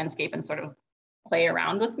this landscape and sort of play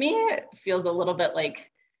around with me? It feels a little bit like,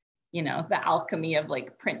 the alchemy of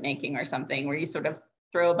like printmaking or something, where you sort of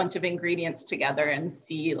throw a bunch of ingredients together and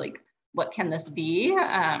see like, what can this be?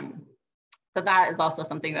 So that is also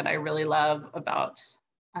something that I really love about,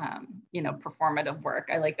 performative work.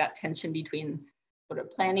 I like that tension between sort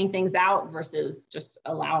of planning things out versus just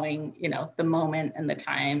allowing, the moment and the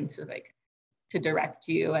time to direct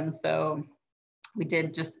you. And so we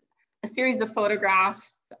did just a series of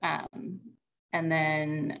photographs, and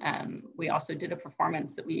then we also did a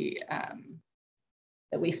performance that we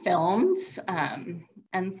filmed.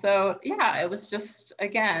 And so, yeah, it was just,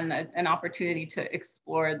 again, an opportunity to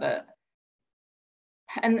explore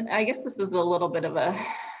and I guess this is a little bit of a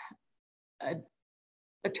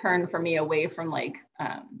turn for me away from like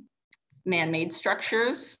man-made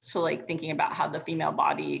structures to like thinking about how the female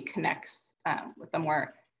body connects with a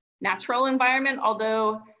more natural environment.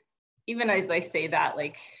 Although even as I say that,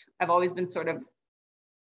 like I've always been sort of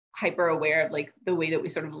hyper aware of like the way that we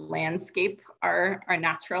sort of landscape our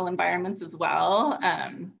natural environments as well.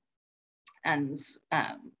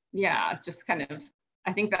 Yeah, just kind of,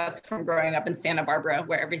 I think that's from growing up in Santa Barbara,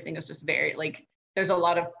 where everything is just very like, there's a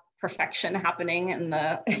lot of perfection happening in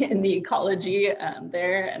the ecology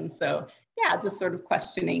there. And so, yeah, just sort of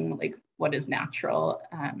questioning like what is natural.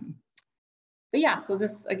 But yeah, so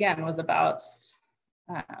this again was about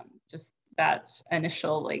just that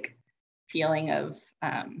initial like feeling of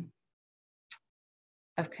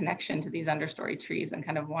connection to these understory trees and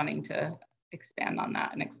kind of wanting to expand on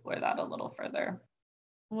that and explore that a little further.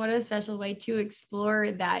 What a special way to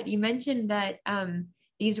explore that. You mentioned that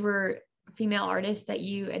these were female artists that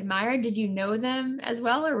you admired. Did you know them as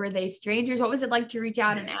well, or were they strangers? What was it like to reach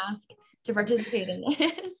out and ask to participate in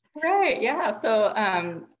this? Right, yeah. So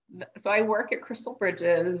I work at Crystal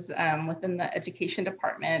Bridges within the education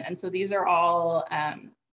department. And so these are all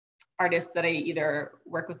artists that I either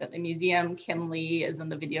work with at the museum. Kim Lee is in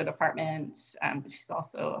the video department, but she's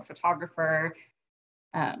also a photographer,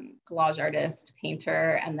 collage artist,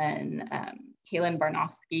 painter. And then Kaylin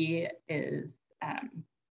Barnofsky is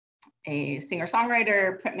a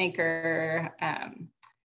singer-songwriter, printmaker,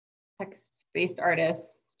 text-based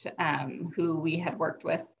artist who we had worked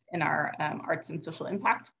with in our Arts and Social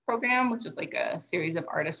Impact program, which is like a series of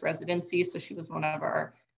artist residencies. So she was one of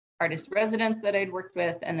our artist residents that I'd worked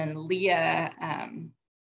with. And then Leah,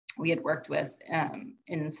 we had worked with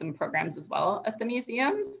in some programs as well at the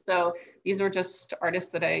museum. So these were just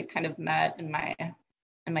artists that I kind of met in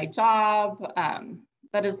my job.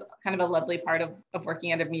 That is kind of a lovely part of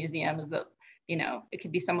working at a museum, is that, it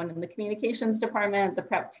could be someone in the communications department, the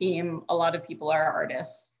prep team. A lot of people are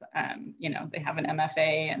artists. They have an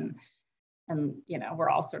MFA and we're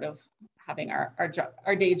all sort of having our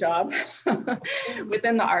day job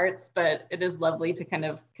within the arts, but it is lovely to kind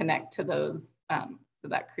of connect to those, to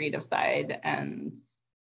that creative side. And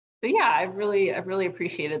so, yeah, I've really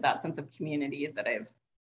appreciated that sense of community that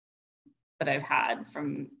I've had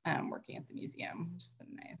from working at the museum, which has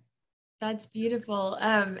been nice. That's beautiful.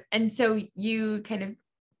 And so you kind of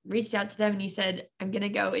reached out to them and you said, I'm going to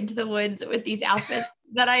go into the woods with these outfits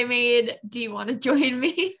that I made. Do you want to join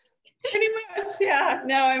me? Pretty much, yeah.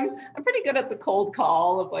 No, I'm pretty good at the cold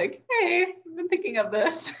call of like, hey, I've been thinking of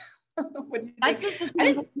this. That's such an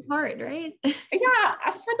important part, right? Yeah,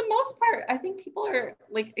 for the most part, I think people are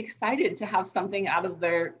like excited to have something out of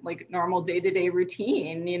their like normal day-to-day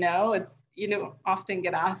routine. It's, often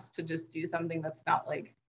get asked to just do something that's not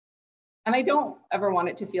like, and I don't ever want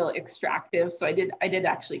it to feel extractive. So I did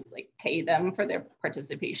actually like pay them for their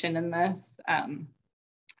participation in this.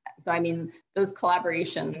 So, I mean, those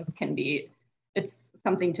collaborations it's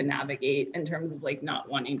something to navigate in terms of like not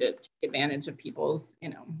wanting to take advantage of people's,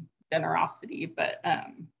 generosity, but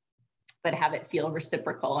have it feel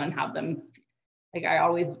reciprocal and have them, like I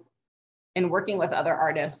always, in working with other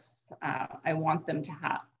artists, I want them to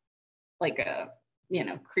have like a,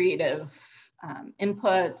 creative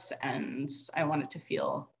input, and I want it to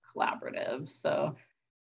feel collaborative. So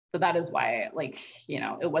that is why, like,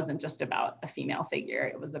 it wasn't just about a female figure.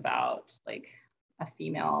 It was about like a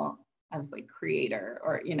female as like creator,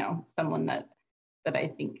 or, someone that I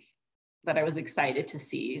think I was excited to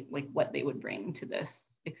see like what they would bring to this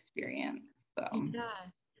experience. So yeah,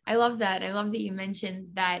 I love that. I love that you mentioned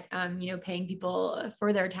that, paying people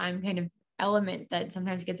for their time kind of element that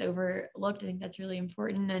sometimes gets overlooked. I think that's really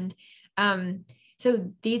important. And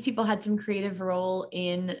so these people had some creative role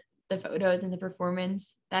in the photos and the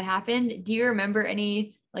performance that happened. Do you remember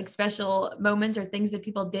any like special moments or things that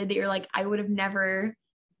people did that you're like, I would have never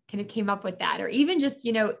kind of came up with that? Or even just,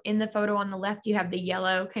 in the photo on the left, you have the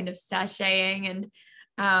yellow kind of sashaying, and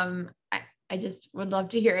I just would love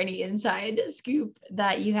to hear any inside scoop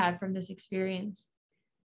that you had from this experience.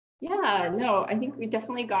 Yeah, no, I think we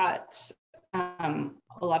definitely got a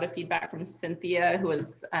lot of feedback from Cynthia, who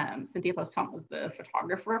was Cynthia Posthunt was the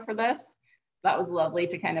photographer for this. That was lovely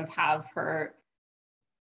to kind of have her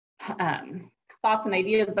thoughts and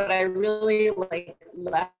ideas, but I really like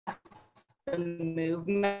left the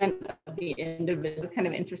movement of the individual. It was kind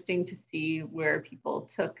of interesting to see where people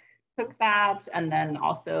took that, and then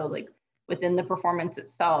also like within the performance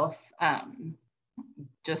itself,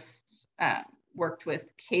 just worked with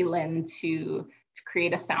Kaylin to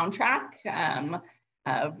create a soundtrack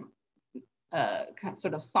of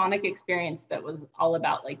sort of sonic experience that was all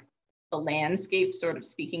about like the landscape sort of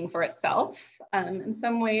speaking for itself in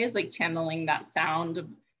some ways, like channeling that sound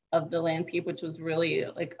of the landscape, which was really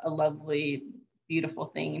like a lovely, beautiful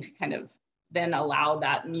thing to kind of then allow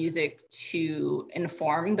that music to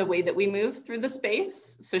inform the way that we move through the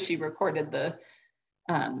space. So she recorded the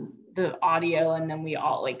audio, and then we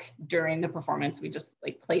all like during the performance, we just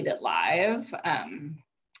like played it live.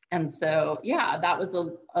 And so, yeah, that was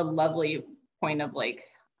a lovely point of like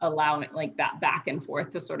allowing like that back and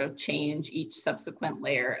forth to sort of change each subsequent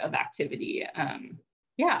layer of activity.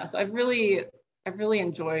 Yeah, so I've really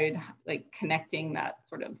enjoyed like connecting that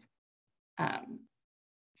sort of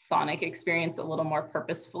sonic experience a little more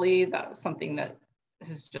purposefully. That was something that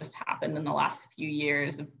has just happened in the last few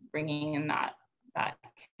years of bringing in that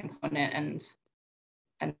component,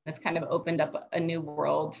 and it's kind of opened up a new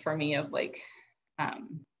world for me of like,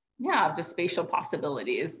 just spatial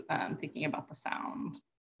possibilities, thinking about the sound.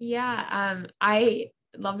 Yeah, I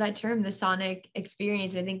love that term, the sonic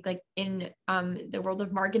experience. I think like in the world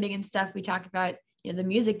of marketing and stuff, we talk about, the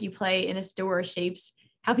music you play in a store shapes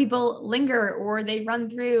how people linger or they run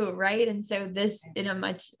through, right? And so this, in a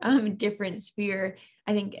much different sphere,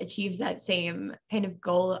 I think achieves that same kind of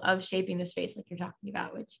goal of shaping the space like you're talking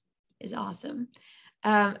about, which is awesome.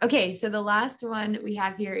 Okay, so the last one we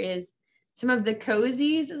have here is some of the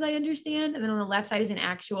cozies, as I understand, and then on the left side is an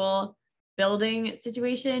actual building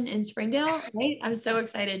situation in Springdale, right? I'm so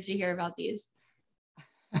excited to hear about these.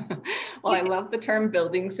 Well, I love the term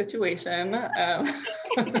building situation. That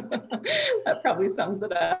probably sums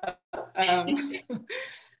it up.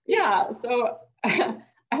 Yeah, so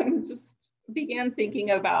I'm just began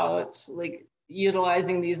thinking about like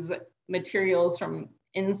utilizing these materials from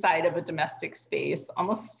inside of a domestic space,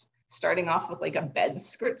 almost starting off with like a bed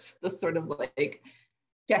skirt, the sort of like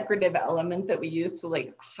decorative element that we use to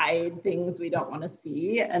like hide things we don't want to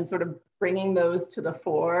see, and sort of bringing those to the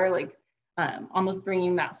fore, like almost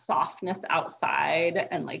bringing that softness outside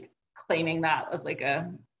and like claiming that as like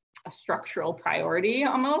a structural priority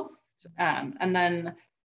almost. And then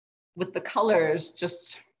with the colors,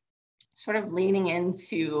 just sort of leaning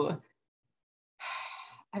into,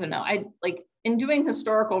 I don't know, I like in doing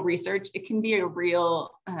historical research, it can be a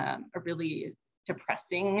really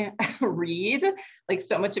depressing read. Like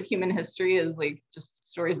so much of human history is like just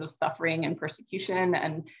stories of suffering and persecution.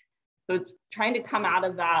 And so trying to come out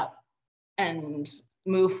of that and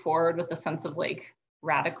move forward with a sense of like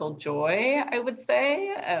radical joy, I would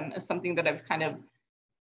say, is something that I've kind of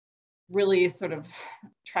really sort of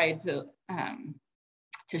tried to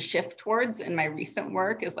shift towards in my recent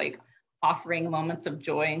work, is like offering moments of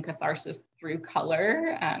joy and catharsis through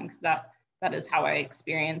color, because that is how I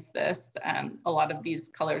experience this. A lot of these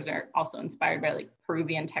colors are also inspired by like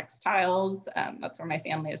Peruvian textiles. That's where my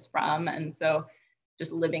family is from. And so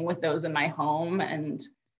just living with those in my home and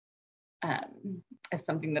is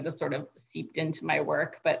something that has sort of seeped into my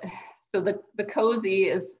work. But so the cozy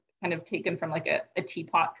is kind of taken from like a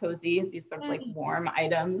teapot cozy, these sort of like warm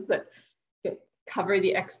items that cover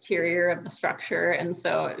the exterior of the structure. And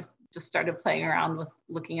so I just started playing around with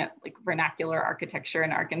looking at like vernacular architecture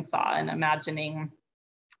in Arkansas and imagining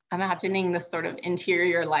this sort of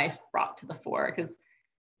interior life brought to the fore, because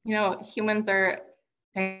humans are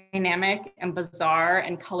dynamic and bizarre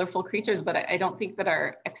and colorful creatures, but I don't think that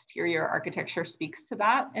our exterior architecture speaks to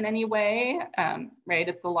that in any way, right?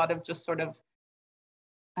 It's a lot of just sort of,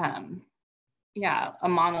 a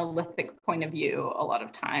monolithic point of view a lot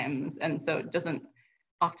of times. And so it doesn't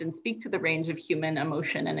often speak to the range of human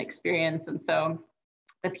emotion and experience. And so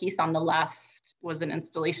the piece on the left was an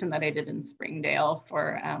installation that I did in Springdale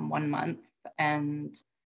for 1 month. And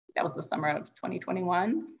that was the summer of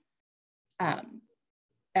 2021.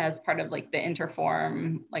 As part of like the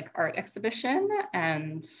Interform like art exhibition.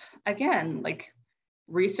 And again, like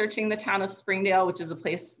researching the town of Springdale, which is a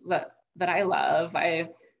place that I love. I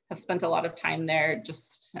have spent a lot of time there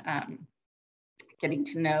just getting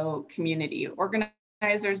to know community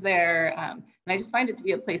organizers there. And I just find it to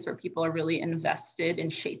be a place where people are really invested in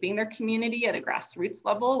shaping their community at a grassroots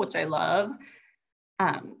level, which I love.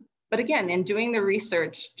 But again, in doing the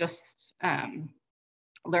research, just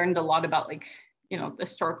learned a lot about like, you know, the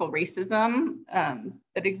historical racism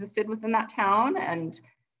that existed within that town, and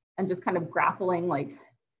just kind of grappling like,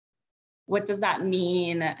 what does that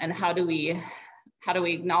mean, and how do we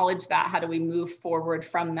acknowledge that? How do we move forward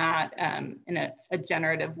from that in a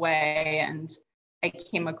generative way? And I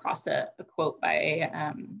came across a quote by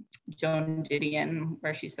Joan Didion,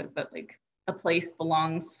 where she says that like a place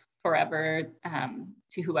belongs forever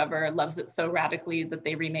to whoever loves it so radically that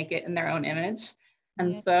they remake it in their own image.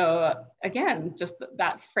 And so again, just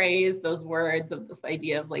that phrase, those words of this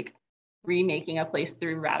idea of like remaking a place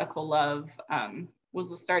through radical love was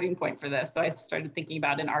the starting point for this. So I started thinking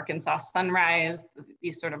about an Arkansas sunrise,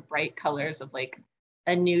 these sort of bright colors of like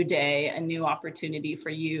a new day, a new opportunity for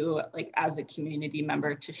you, like as a community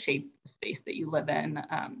member, to shape the space that you live in,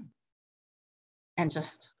 and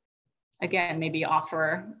just again maybe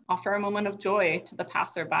offer a moment of joy to the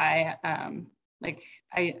passerby. Like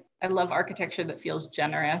I love architecture that feels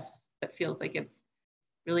generous, that feels like it's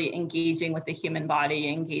really engaging with the human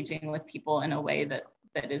body, engaging with people in a way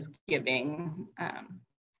that is giving.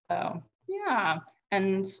 So yeah,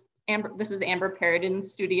 and Amber, this is Amber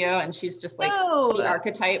Paradin's studio, and she's just like the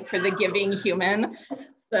archetype for the giving human.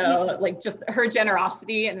 So like just her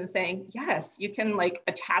generosity and then saying, yes, you can like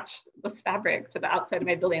attach this fabric to the outside of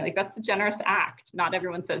my building. Like that's a generous act. Not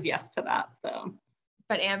everyone says yes to that, so.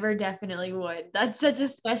 But Amber definitely would. That's such a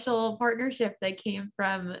special partnership that came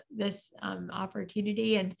from this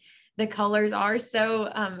opportunity, and the colors are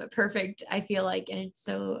so perfect, I feel like, and it's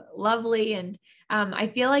so lovely. And I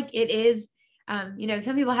feel like it is, you know,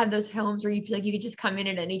 some people have those homes where you feel like you could just come in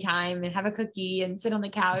at any time and have a cookie and sit on the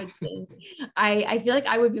couch. And I feel like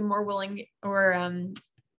I would be more willing or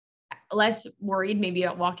less worried maybe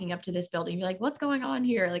about walking up to this building and be like, what's going on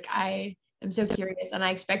here? Like, I am so curious, and I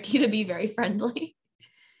expect you to be very friendly.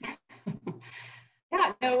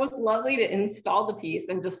 Yeah, no, it was lovely to install the piece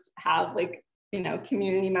and just have like, you know,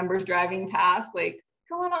 community members driving past, like,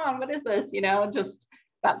 going on, what is this? You know, just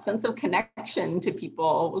that sense of connection to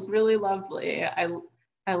people was really lovely. I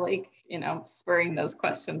like, you know, spurring those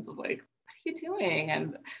questions of like, what are you doing?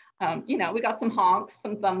 And, you know, we got some honks,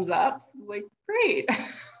 some thumbs ups, like, great.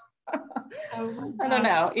 I don't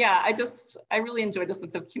know. Yeah, I really enjoyed the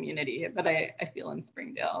sense of community that I feel in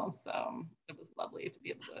Springdale. So it was lovely to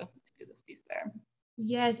be able to do this piece there.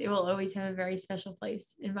 Yes, it will always have a very special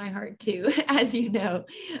place in my heart too, as you know.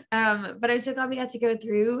 But I'm so glad we got to go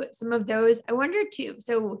through some of those. I wonder too,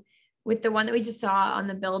 so with the one that we just saw on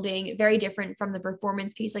the building, very different from the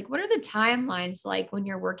performance piece, like what are the timelines like when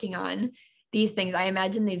you're working on these things? I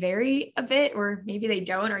imagine they vary a bit, or maybe they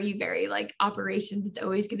don't. Are you very like operations, it's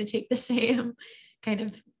always going to take the same kind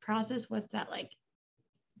of process? What's that like?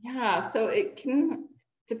 Yeah, so it can,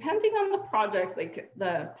 depending on the project, like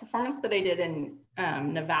the performance that I did in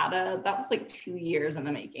Nevada, that was like 2 years in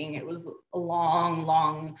the making. It was a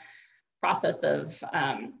long process of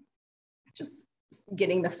just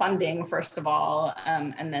getting the funding, first of all,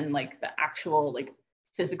 and then like the actual like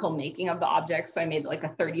physical making of the object. So I made like a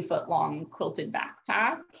 30-foot long quilted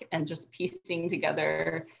backpack, and just piecing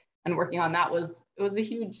together and working on that was a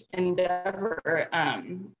huge endeavor.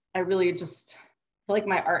 I really just feel like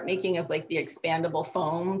my art making is like the expandable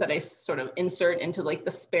foam that I sort of insert into like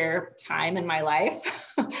the spare time in my life.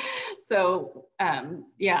 So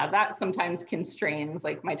yeah, that sometimes constrains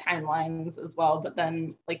like my timelines as well. But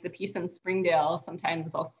then like the piece in Springdale,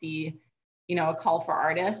 sometimes I'll see, you know, a call for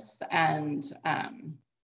artists, and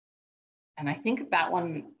I think that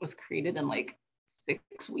one was created in like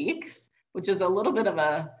 6 weeks, which is a little bit of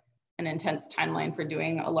an intense timeline for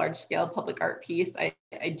doing a large scale public art piece. I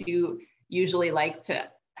do usually like to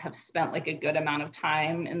have spent like a good amount of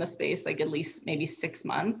time in the space, like at least maybe 6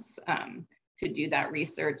 months, to do that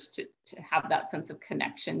research, to have that sense of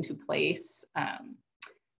connection to place.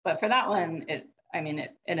 But for that one, it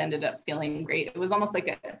ended up feeling great. It was almost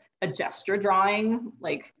like a gesture drawing,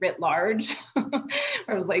 like writ large, where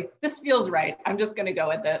I was like, this feels right, I'm just gonna go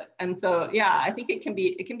with it. And so, yeah, I think it can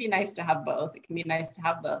be nice to have both. It can be nice to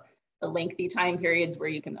have the the lengthy time periods where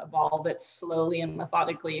you can evolve it slowly and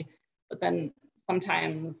methodically. But then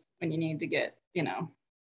sometimes when you need to get, not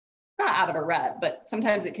out of a rut, but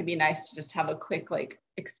sometimes it can be nice to just have a quick like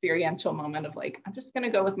experiential moment of like, I'm just going to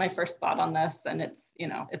go with my first thought on this, and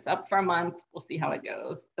it's up for a month. We'll see how it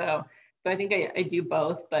goes. So I think I do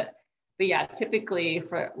both, but yeah, typically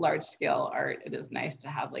for large scale art, it is nice to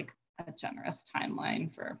have like a generous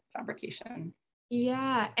timeline for fabrication.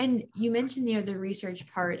 Yeah. And you mentioned, the research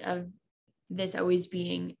part of this always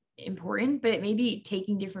being important, but it may be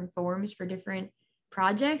taking different forms for different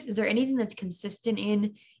projects. Is there anything that's consistent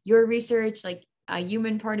in your research, like a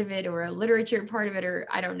human part of it or a literature part of it, or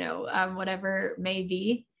I don't know, whatever may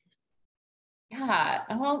be? Yeah,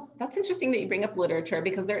 well, that's interesting that you bring up literature,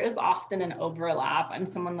 because there is often an overlap. I'm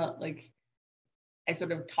someone that like, I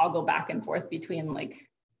sort of toggle back and forth between like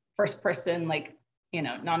first person, like,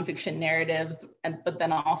 nonfiction narratives, but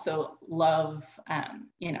then also love,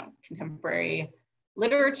 contemporary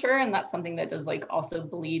literature. And that's something that does like also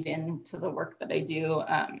bleed into the work that I do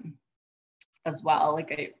as well.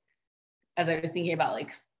 Like as I was thinking about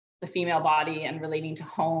like the female body and relating to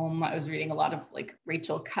home, I was reading a lot of like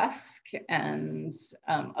Rachel Cusk and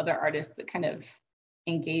other artists that kind of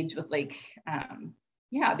engage with like,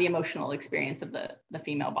 the emotional experience of the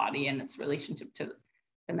female body and its relationship to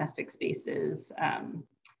domestic spaces.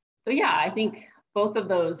 So yeah, I think both of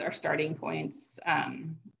those are starting points.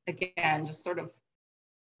 Again, just sort of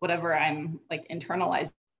whatever I'm like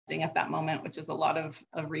internalizing at that moment, which is a lot of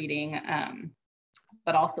reading,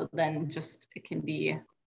 but also then just it can be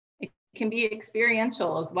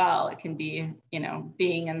experiential as well. It can be,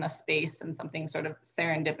 being in the space and something sort of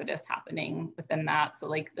serendipitous happening within that. So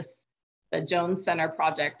like the Jones Center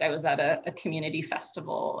project, I was at a community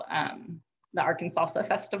festival, the Arkansas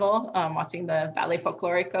Festival, watching the Ballet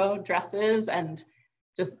Folklorico dresses, and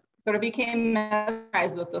just sort of became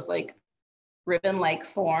mesmerized with this like ribbon-like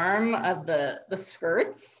form of the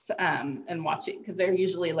skirts, and watching, because they're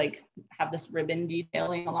usually like have this ribbon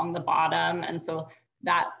detailing along the bottom. And so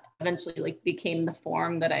that eventually like became the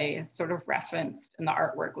form that I sort of referenced in the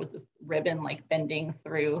artwork, was this ribbon like bending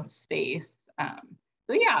through space.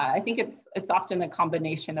 So yeah, I think it's often a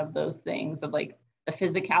combination of those things, of like the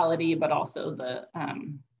physicality, but also the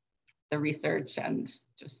research and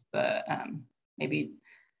just the maybe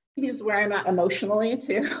just where I'm at emotionally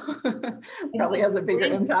too. Probably has a bigger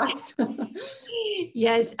impact.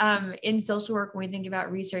 Yes, in social work, when we think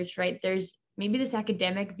about research, right, there's maybe this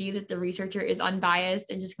academic view that the researcher is unbiased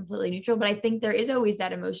and just completely neutral, but I think there is always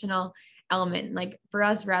that emotional element. Like for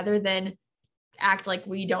us, rather than act like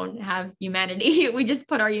we don't have humanity, we just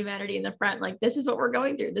put our humanity in the front. Like, this is what we're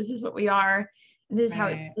going through. This is what we are. And this is how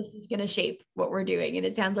this is going to shape what we're doing. And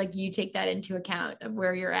it sounds like you take that into account of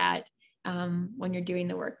where you're at when you're doing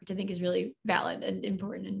the work, which I think is really valid and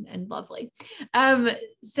important and lovely.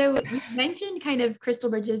 So you mentioned kind of Crystal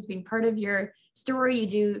Bridges being part of your story. You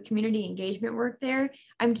do community engagement work there.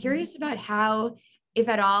 I'm curious about how, if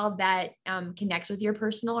at all, that connects with your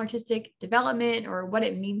personal artistic development, or what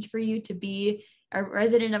it means for you to be a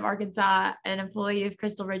resident of Arkansas, an employee of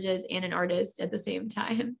Crystal Bridges, and an artist at the same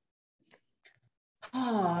time.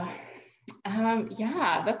 Oh,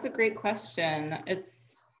 yeah, that's a great question.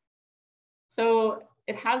 So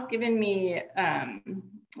it has given me,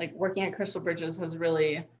 like working at Crystal Bridges has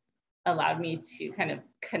really allowed me to kind of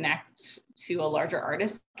connect to a larger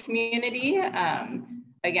artist community.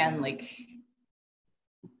 Again, like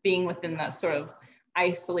being within that sort of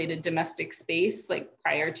isolated domestic space, like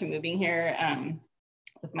prior to moving here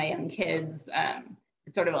with my young kids,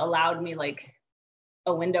 it sort of allowed me like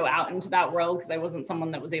a window out into that world, because I wasn't someone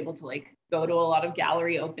that was able to like go to a lot of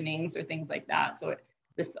gallery openings or things like that. So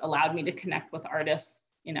this allowed me to connect with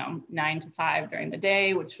artists, 9 to 5 during the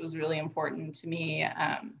day, which was really important to me.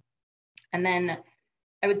 And then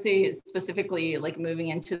I would say specifically like moving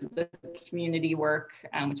into the community work,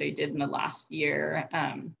 which I did in the last year,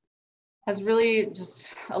 has really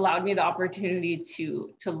just allowed me the opportunity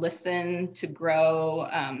to listen, to grow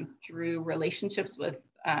through relationships with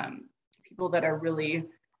people that are really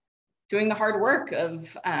doing the hard work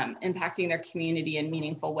of impacting their community in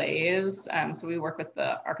meaningful ways. So we work with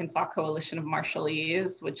the Arkansas Coalition of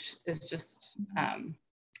Marshallese, which is just,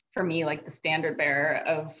 for me, like the standard bearer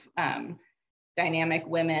of dynamic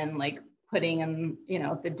women, like putting in,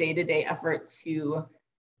 the day-to-day effort to,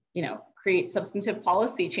 create substantive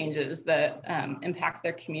policy changes that impact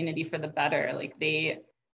their community for the better. Like they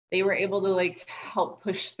were able to like help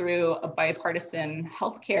push through a bipartisan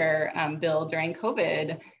healthcare bill during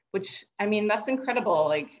COVID, which, I mean, that's incredible,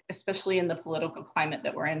 like, especially in the political climate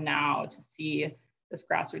that we're in now, to see this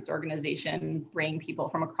grassroots organization bring people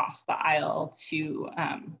from across the aisle to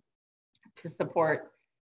to support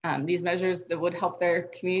these measures that would help their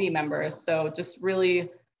community members. So just really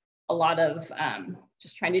a lot of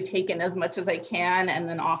just trying to take in as much as I can, and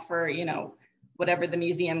then offer, you know, whatever the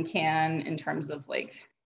museum can in terms of like,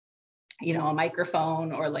 you know, a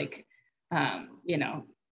microphone or like, you know,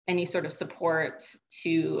 any sort of support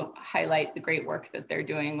to highlight the great work that they're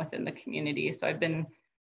doing within the community. So I've been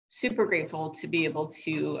super grateful to be able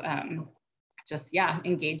to just, yeah,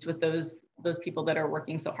 engage with those people that are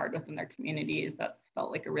working so hard within their communities. That's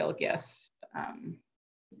felt like a real gift.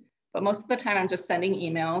 But most of the time I'm just sending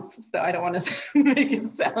emails, so I don't want to make it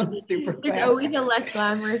sound super glamorous. There's always a less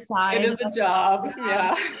glamorous side. It is a job,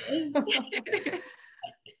 yeah.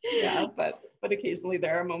 Yeah, but occasionally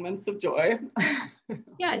there are moments of joy.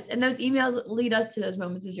 Yes, and those emails lead us to those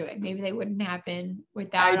moments of joy. Maybe they wouldn't happen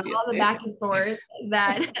without all the back and forth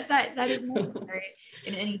that is necessary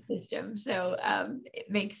in any system. So it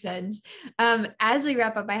makes sense. As we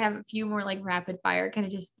wrap up, I have a few more like rapid fire, kind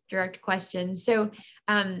of just direct questions. So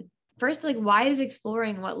first, like, why does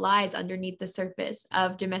exploring what lies underneath the surface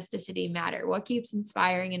of domesticity matter? What keeps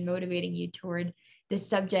inspiring and motivating you toward this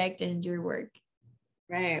subject and your work?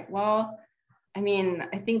 Right. Well, I mean,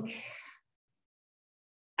 I think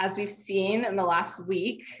as we've seen in the last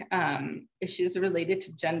week, issues related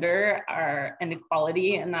to gender and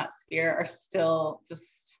equality in that sphere are still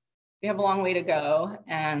just, we have a long way to go.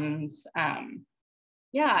 And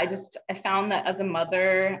yeah, I found that as a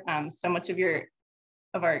mother, so much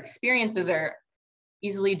of our experiences are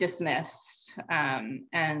easily dismissed.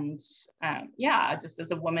 Yeah, just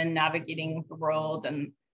as a woman navigating the world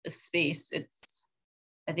and the space, it's,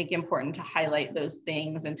 I think, important to highlight those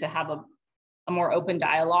things and to have a more open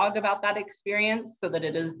dialogue about that experience so that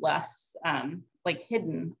it is less like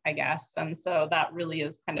hidden, I guess. And so that really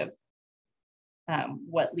is kind of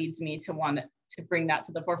what leads me to want to bring that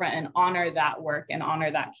to the forefront and honor that work and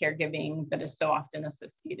honor that caregiving that is so often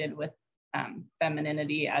associated with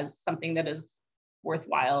femininity as something that is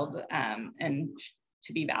worthwhile and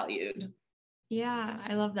to be valued. Yeah,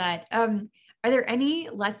 I love that. Are there any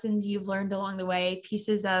lessons you've learned along the way,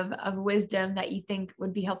 pieces of wisdom that you think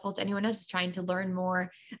would be helpful to anyone else who's trying to learn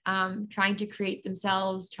more, trying to create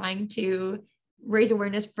themselves, trying to raise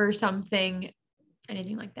awareness for something,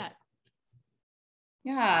 anything like that?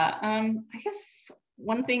 Yeah, I guess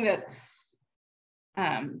one thing that's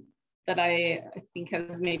that I think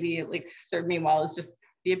has maybe like served me well is just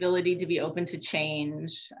the ability to be open to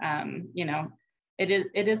change. You know, it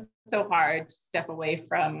is so hard to step away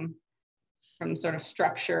from sort of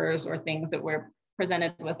structures or things that we're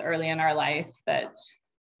presented with early in our life that,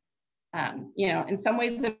 you know, in some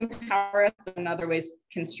ways empower us, but in other ways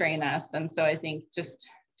constrain us. And so I think just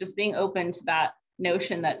being open to that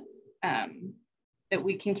notion that that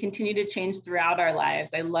we can continue to change throughout our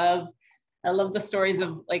lives. I love the stories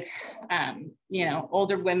of like, you know,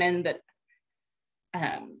 older women that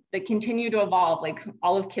continue to evolve. Like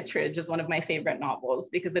Olive Kittredge is one of my favorite novels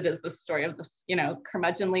because it is the story of this, you know,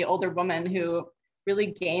 curmudgeonly older woman who really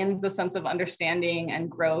gains a sense of understanding and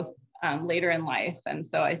growth later in life. And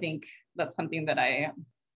so I think that's something that I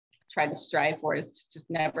try to strive for, is to just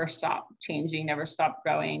never stop changing, never stop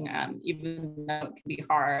growing, even though it can be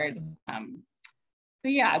hard.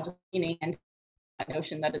 But yeah, just meaning and that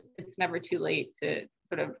notion that it's never too late to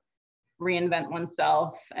sort of reinvent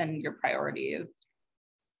oneself and your priorities.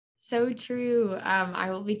 So true. I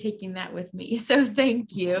will be taking that with me. So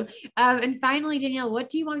thank you. And finally, Danielle, what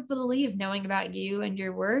do you want people to leave knowing about you and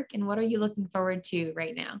your work? And what are you looking forward to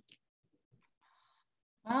right now?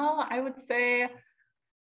 Well, I would say,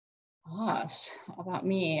 gosh, about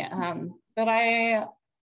me, that I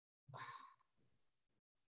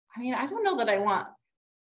mean, I don't know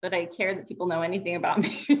that I care that people know anything about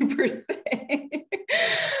me per se.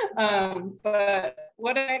 But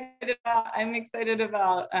what I'm excited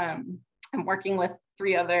about, I'm working with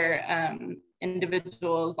 3 other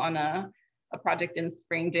individuals on a project in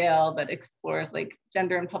Springdale that explores like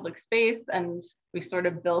gender in public space. And we've sort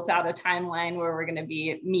of built out a timeline where we're going to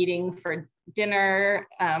be meeting for dinner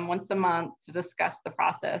once a month to discuss the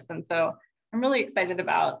process. And so I'm really excited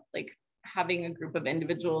about like having a group of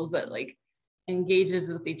individuals that like engages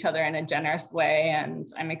with each other in a generous way.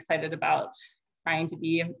 And I'm excited about trying to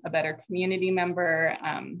be a better community member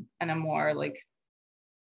and a more like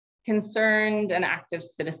concerned and active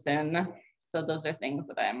citizen. So those are things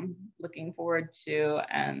that I'm looking forward to.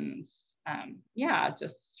 And yeah,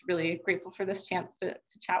 just really grateful for this chance to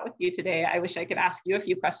chat with you today. I wish I could ask you a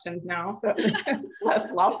few questions now, so it's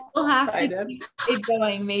less lopsided. We'll have to keep it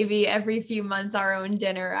going. Maybe every few months, our own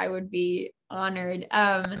dinner. I would be honored.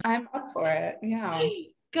 I'm up for it. Yeah.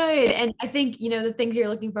 Good. And I think, the things you're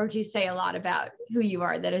looking forward to say a lot about who you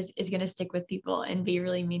are that is going to stick with people and be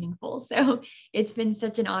really meaningful. So it's been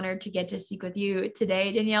such an honor to get to speak with you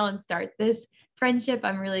today, Danielle, and start this friendship.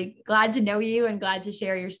 I'm really glad to know you and glad to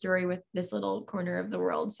share your story with this little corner of the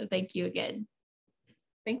world. So thank you again.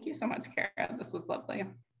 Thank you so much, Kara. This was lovely.